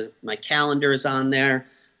albums. My calendar is on there.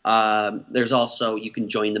 There's also, you can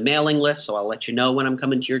join the mailing list, so I'll let you know when I'm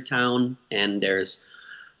coming to your town. And there's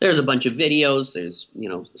a bunch of videos. There's,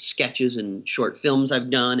 sketches and short films I've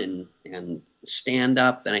done and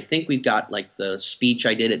stand-up. And I think we've got like the speech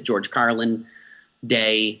I did at George Carlin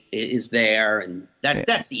Day is there, and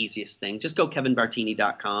that's the easiest thing. Just go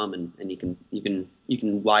kevinbartini.com and you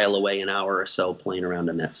can while away an hour or so playing around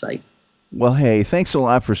on that site. Well, hey, thanks a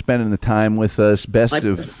lot for spending the time with us. Best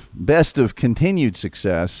of continued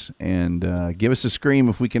success, and give us a scream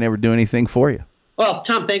if we can ever do anything for you. Well,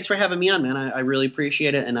 Tom, thanks for having me on, man. I really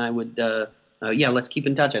appreciate it, and I would let's keep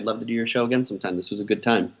in touch. I'd love to do your show again sometime. This was a good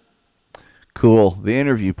time. Cool. The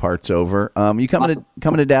interview part's over. You coming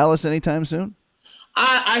to Dallas anytime soon?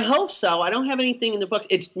 I hope so. I don't have anything in the books.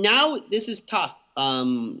 This is tough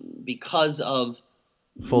because of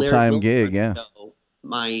full-time gig. Yeah,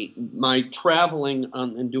 my traveling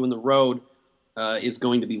and doing the road is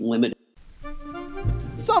going to be limited.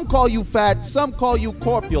 Some call you fat, some call you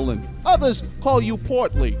corpulent, others call you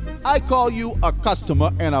portly. I call you a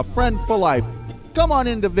customer and a friend for life. Come on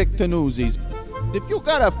into Victor Newsies. If you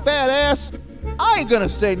got a fat ass, I ain't gonna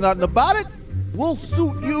say nothing about it. We'll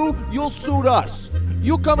suit you, you'll suit us.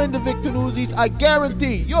 You come into Victor Newsies, I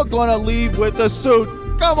guarantee you're gonna leave with a suit.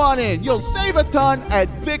 Come on in, you'll save a ton at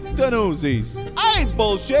Victor Newsies. I ain't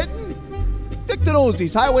bullshitting. Victor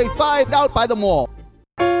Newsies, Highway 5 out by the mall.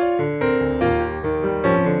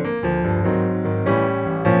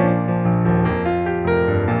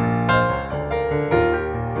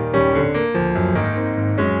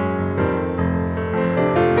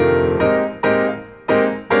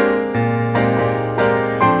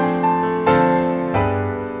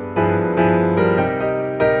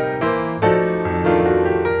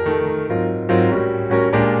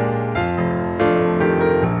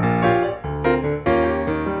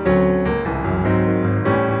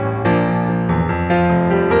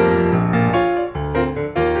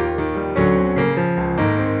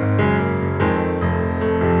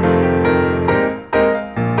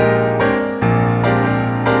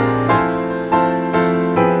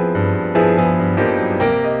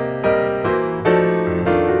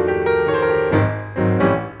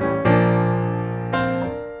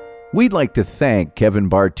 We'd like to thank Kevin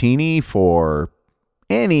Bartini for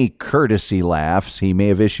any courtesy laughs he may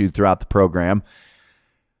have issued throughout the program.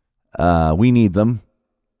 We need them.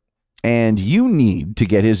 And you need to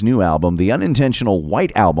get his new album, The Unintentional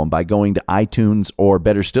White Album, by going to iTunes, or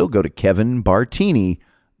better still, go to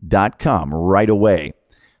kevinbartini.com right away.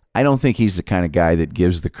 I don't think he's the kind of guy that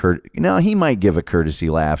gives he might give a courtesy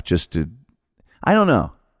laugh just to, I don't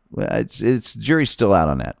know. It's jury's still out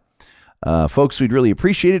on that. Folks, we'd really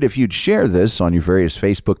appreciate it if you'd share this on your various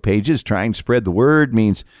Facebook pages. Trying to spread the word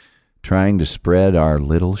means trying to spread our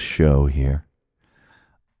little show here.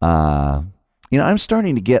 I'm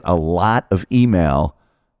starting to get a lot of email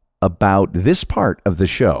about this part of the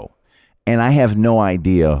show, and I have no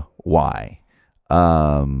idea why.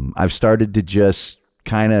 I've started to just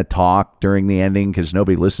kind of talk during the ending because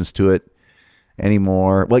nobody listens to it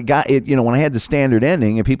anymore. Well, when I had the standard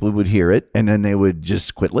ending, and people would hear it, and then they would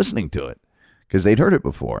just quit listening to it because they'd heard it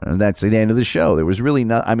before, and that's the end of the show. There was really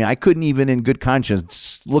not. I mean, I couldn't even, in good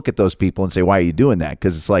conscience, look at those people and say, "Why are you doing that?"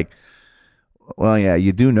 Because it's like, well, yeah,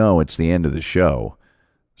 you do know it's the end of the show,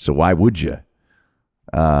 so why would you?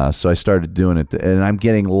 So I started doing it, and I'm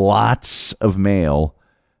getting lots of mail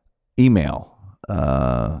email,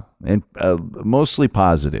 and mostly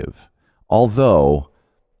positive. Although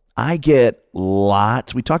I get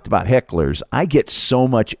lots. We talked about hecklers. I get so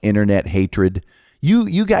much internet hatred.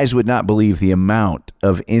 You guys would not believe the amount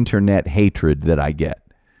of internet hatred that I get.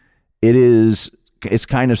 It's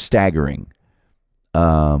kind of staggering.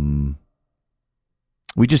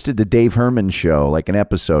 We just did the Dave Herman show like an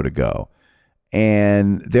episode ago,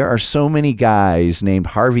 and there are so many guys named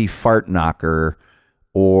Harvey Fartknocker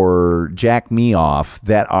or Jack Meoff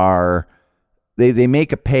that are they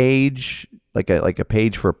make a page like a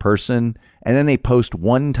page for a person, and then they post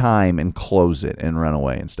one time and close it and run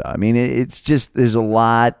away and stuff. I mean, it's just there's a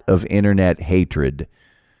lot of internet hatred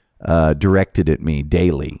directed at me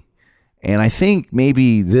daily, and I think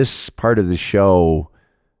maybe this part of the show.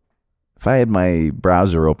 If I had my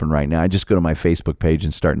browser open right now, I'd just go to my Facebook page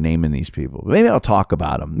and start naming these people. Maybe I'll talk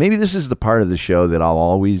about them. Maybe this is the part of the show that I'll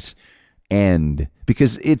always end,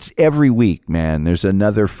 because it's every week, man. There's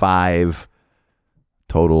another 5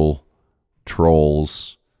 total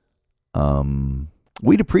trolls.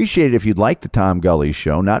 We'd appreciate it if you'd like the Tom Gully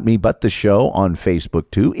Show, not me, but the show on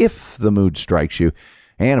Facebook too, if the mood strikes you.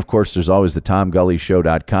 And of course, there's always the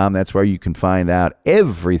TomGullyShow.com. That's where you can find out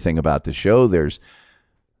everything about the show. There's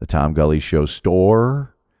the Tom Gully Show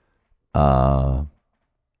store, filled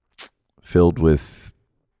with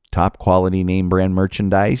top quality name brand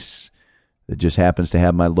merchandise that just happens to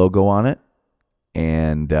have my logo on it.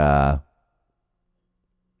 And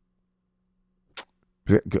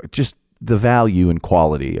just the value and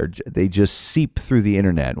quality, they just seep through the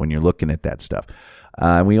internet when you're looking at that stuff.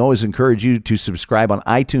 And we always encourage you to subscribe on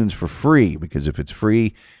iTunes for free, because if it's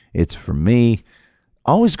free, it's for me.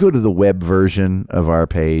 Always go to the web version of our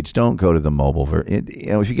page. Don't go to the mobile version.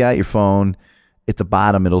 If you got your phone, at the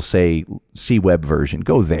bottom it'll say see web version.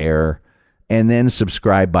 Go there and then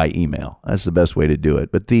subscribe by email. That's the best way to do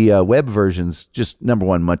it. But the web version's just, number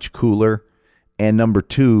one, much cooler, and number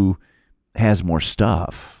two, has more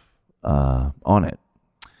stuff on it.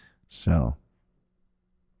 So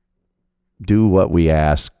do what we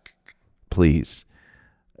ask, please,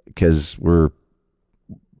 because we're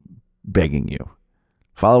begging you.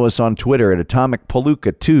 Follow us on Twitter at Atomic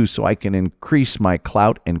Palooka 2 so I can increase my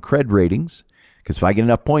clout and cred ratings. Because if I get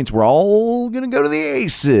enough points, we're all going to go to the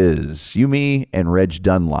Aces. You, me, and Reg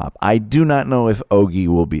Dunlop. I do not know if Ogie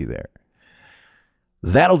will be there.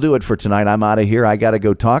 That'll do it for tonight. I'm out of here. I got to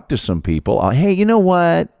go talk to some people. Hey, you know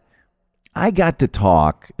what? I got to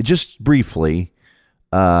talk just briefly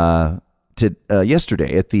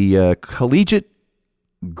yesterday at the Collegiate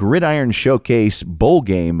Gridiron Showcase Bowl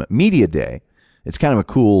Game Media Day. It's kind of a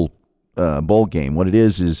cool bowl game. What it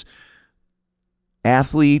is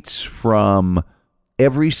athletes from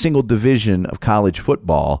every single division of college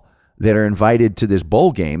football that are invited to this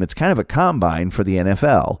bowl game. It's kind of a combine for the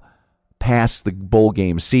NFL past the bowl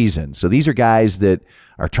game season. So these are guys that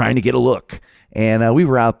are trying to get a look. And we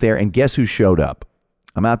were out there, and guess who showed up?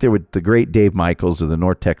 I'm out there with the great Dave Michaels of the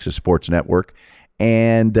North Texas Sports Network,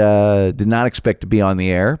 and did not expect to be on the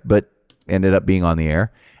air, but ended up being on the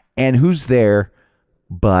air. And who's there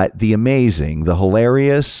but the amazing, the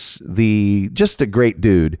hilarious, just a great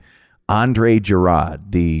dude, Andre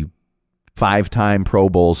Gerard, the 5-time Pro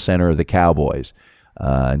Bowl center of the Cowboys.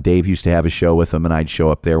 Dave used to have a show with him, and I'd show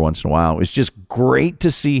up there once in a while. It was just great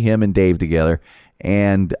to see him and Dave together.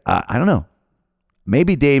 And I don't know,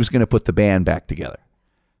 maybe Dave's going to put the band back together.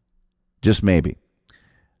 Just maybe.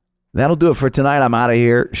 That'll do it for tonight. I'm out of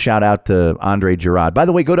here. Shout out to Andre Gerard. By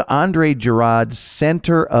the way, go to Andre Gerard's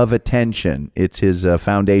Center of Attention. It's his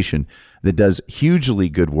foundation that does hugely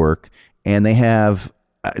good work. And they have,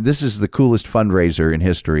 this is the coolest fundraiser in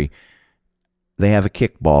history. They have a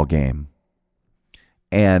kickball game.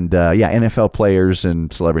 And NFL players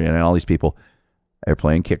and celebrity and all these people are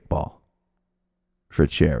playing kickball for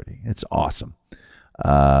charity. It's awesome.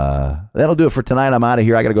 That'll do it for tonight. I'm out of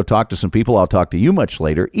here. I got to go talk to some people. I'll talk to you much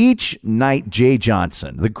later. Each night, Jay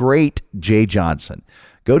Johnson, the great Jay Johnson.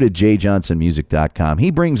 Go to jayjohnsonmusic.com. He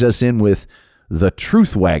brings us in with the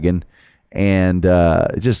Truth Wagon, and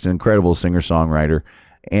just an incredible singer-songwriter.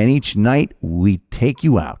 And each night, we take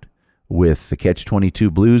you out with the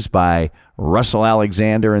Catch-22 Blues by Russell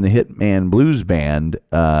Alexander and the Hitman Blues Band.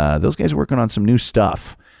 Those guys are working on some new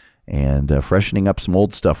stuff and freshening up some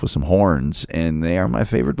old stuff with some horns, and they are my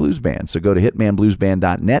favorite blues band. So go to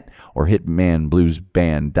hitmanbluesband.net or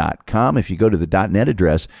hitmanbluesband.com. If you go to the .net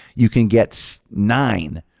address, you can get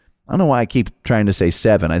 9. I don't know why I keep trying to say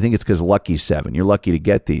 7. I think it's because lucky 7. You're lucky to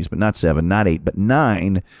get these, but not 7, not 8, but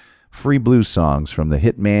 9 free blues songs from the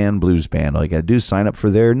Hitman Blues Band. All you got to do is sign up for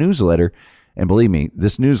their newsletter. And believe me,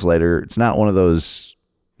 this newsletter, it's not one of those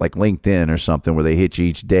like LinkedIn or something where they hit you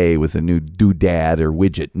each day with a new doodad or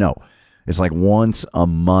widget. No, it's like once a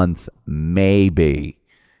month, maybe.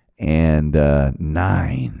 And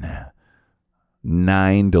 9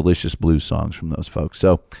 delicious blues songs from those folks.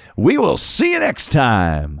 So we will see you next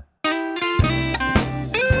time.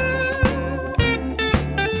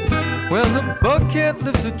 Well, the bug can't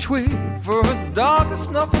lift a twig for a dog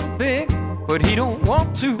that's nothing big, but he don't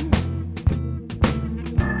want to.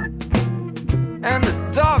 And the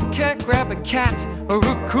dog can't grab a cat, or a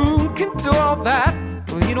raccoon can do all that,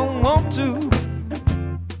 but he don't want to.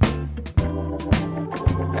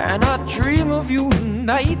 And I dream of you at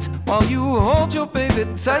night while you hold your baby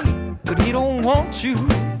tight, but he don't want you.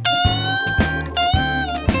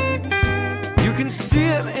 You can see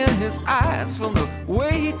it in his eyes from the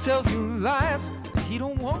way he tells you lies. He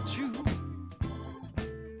don't want you.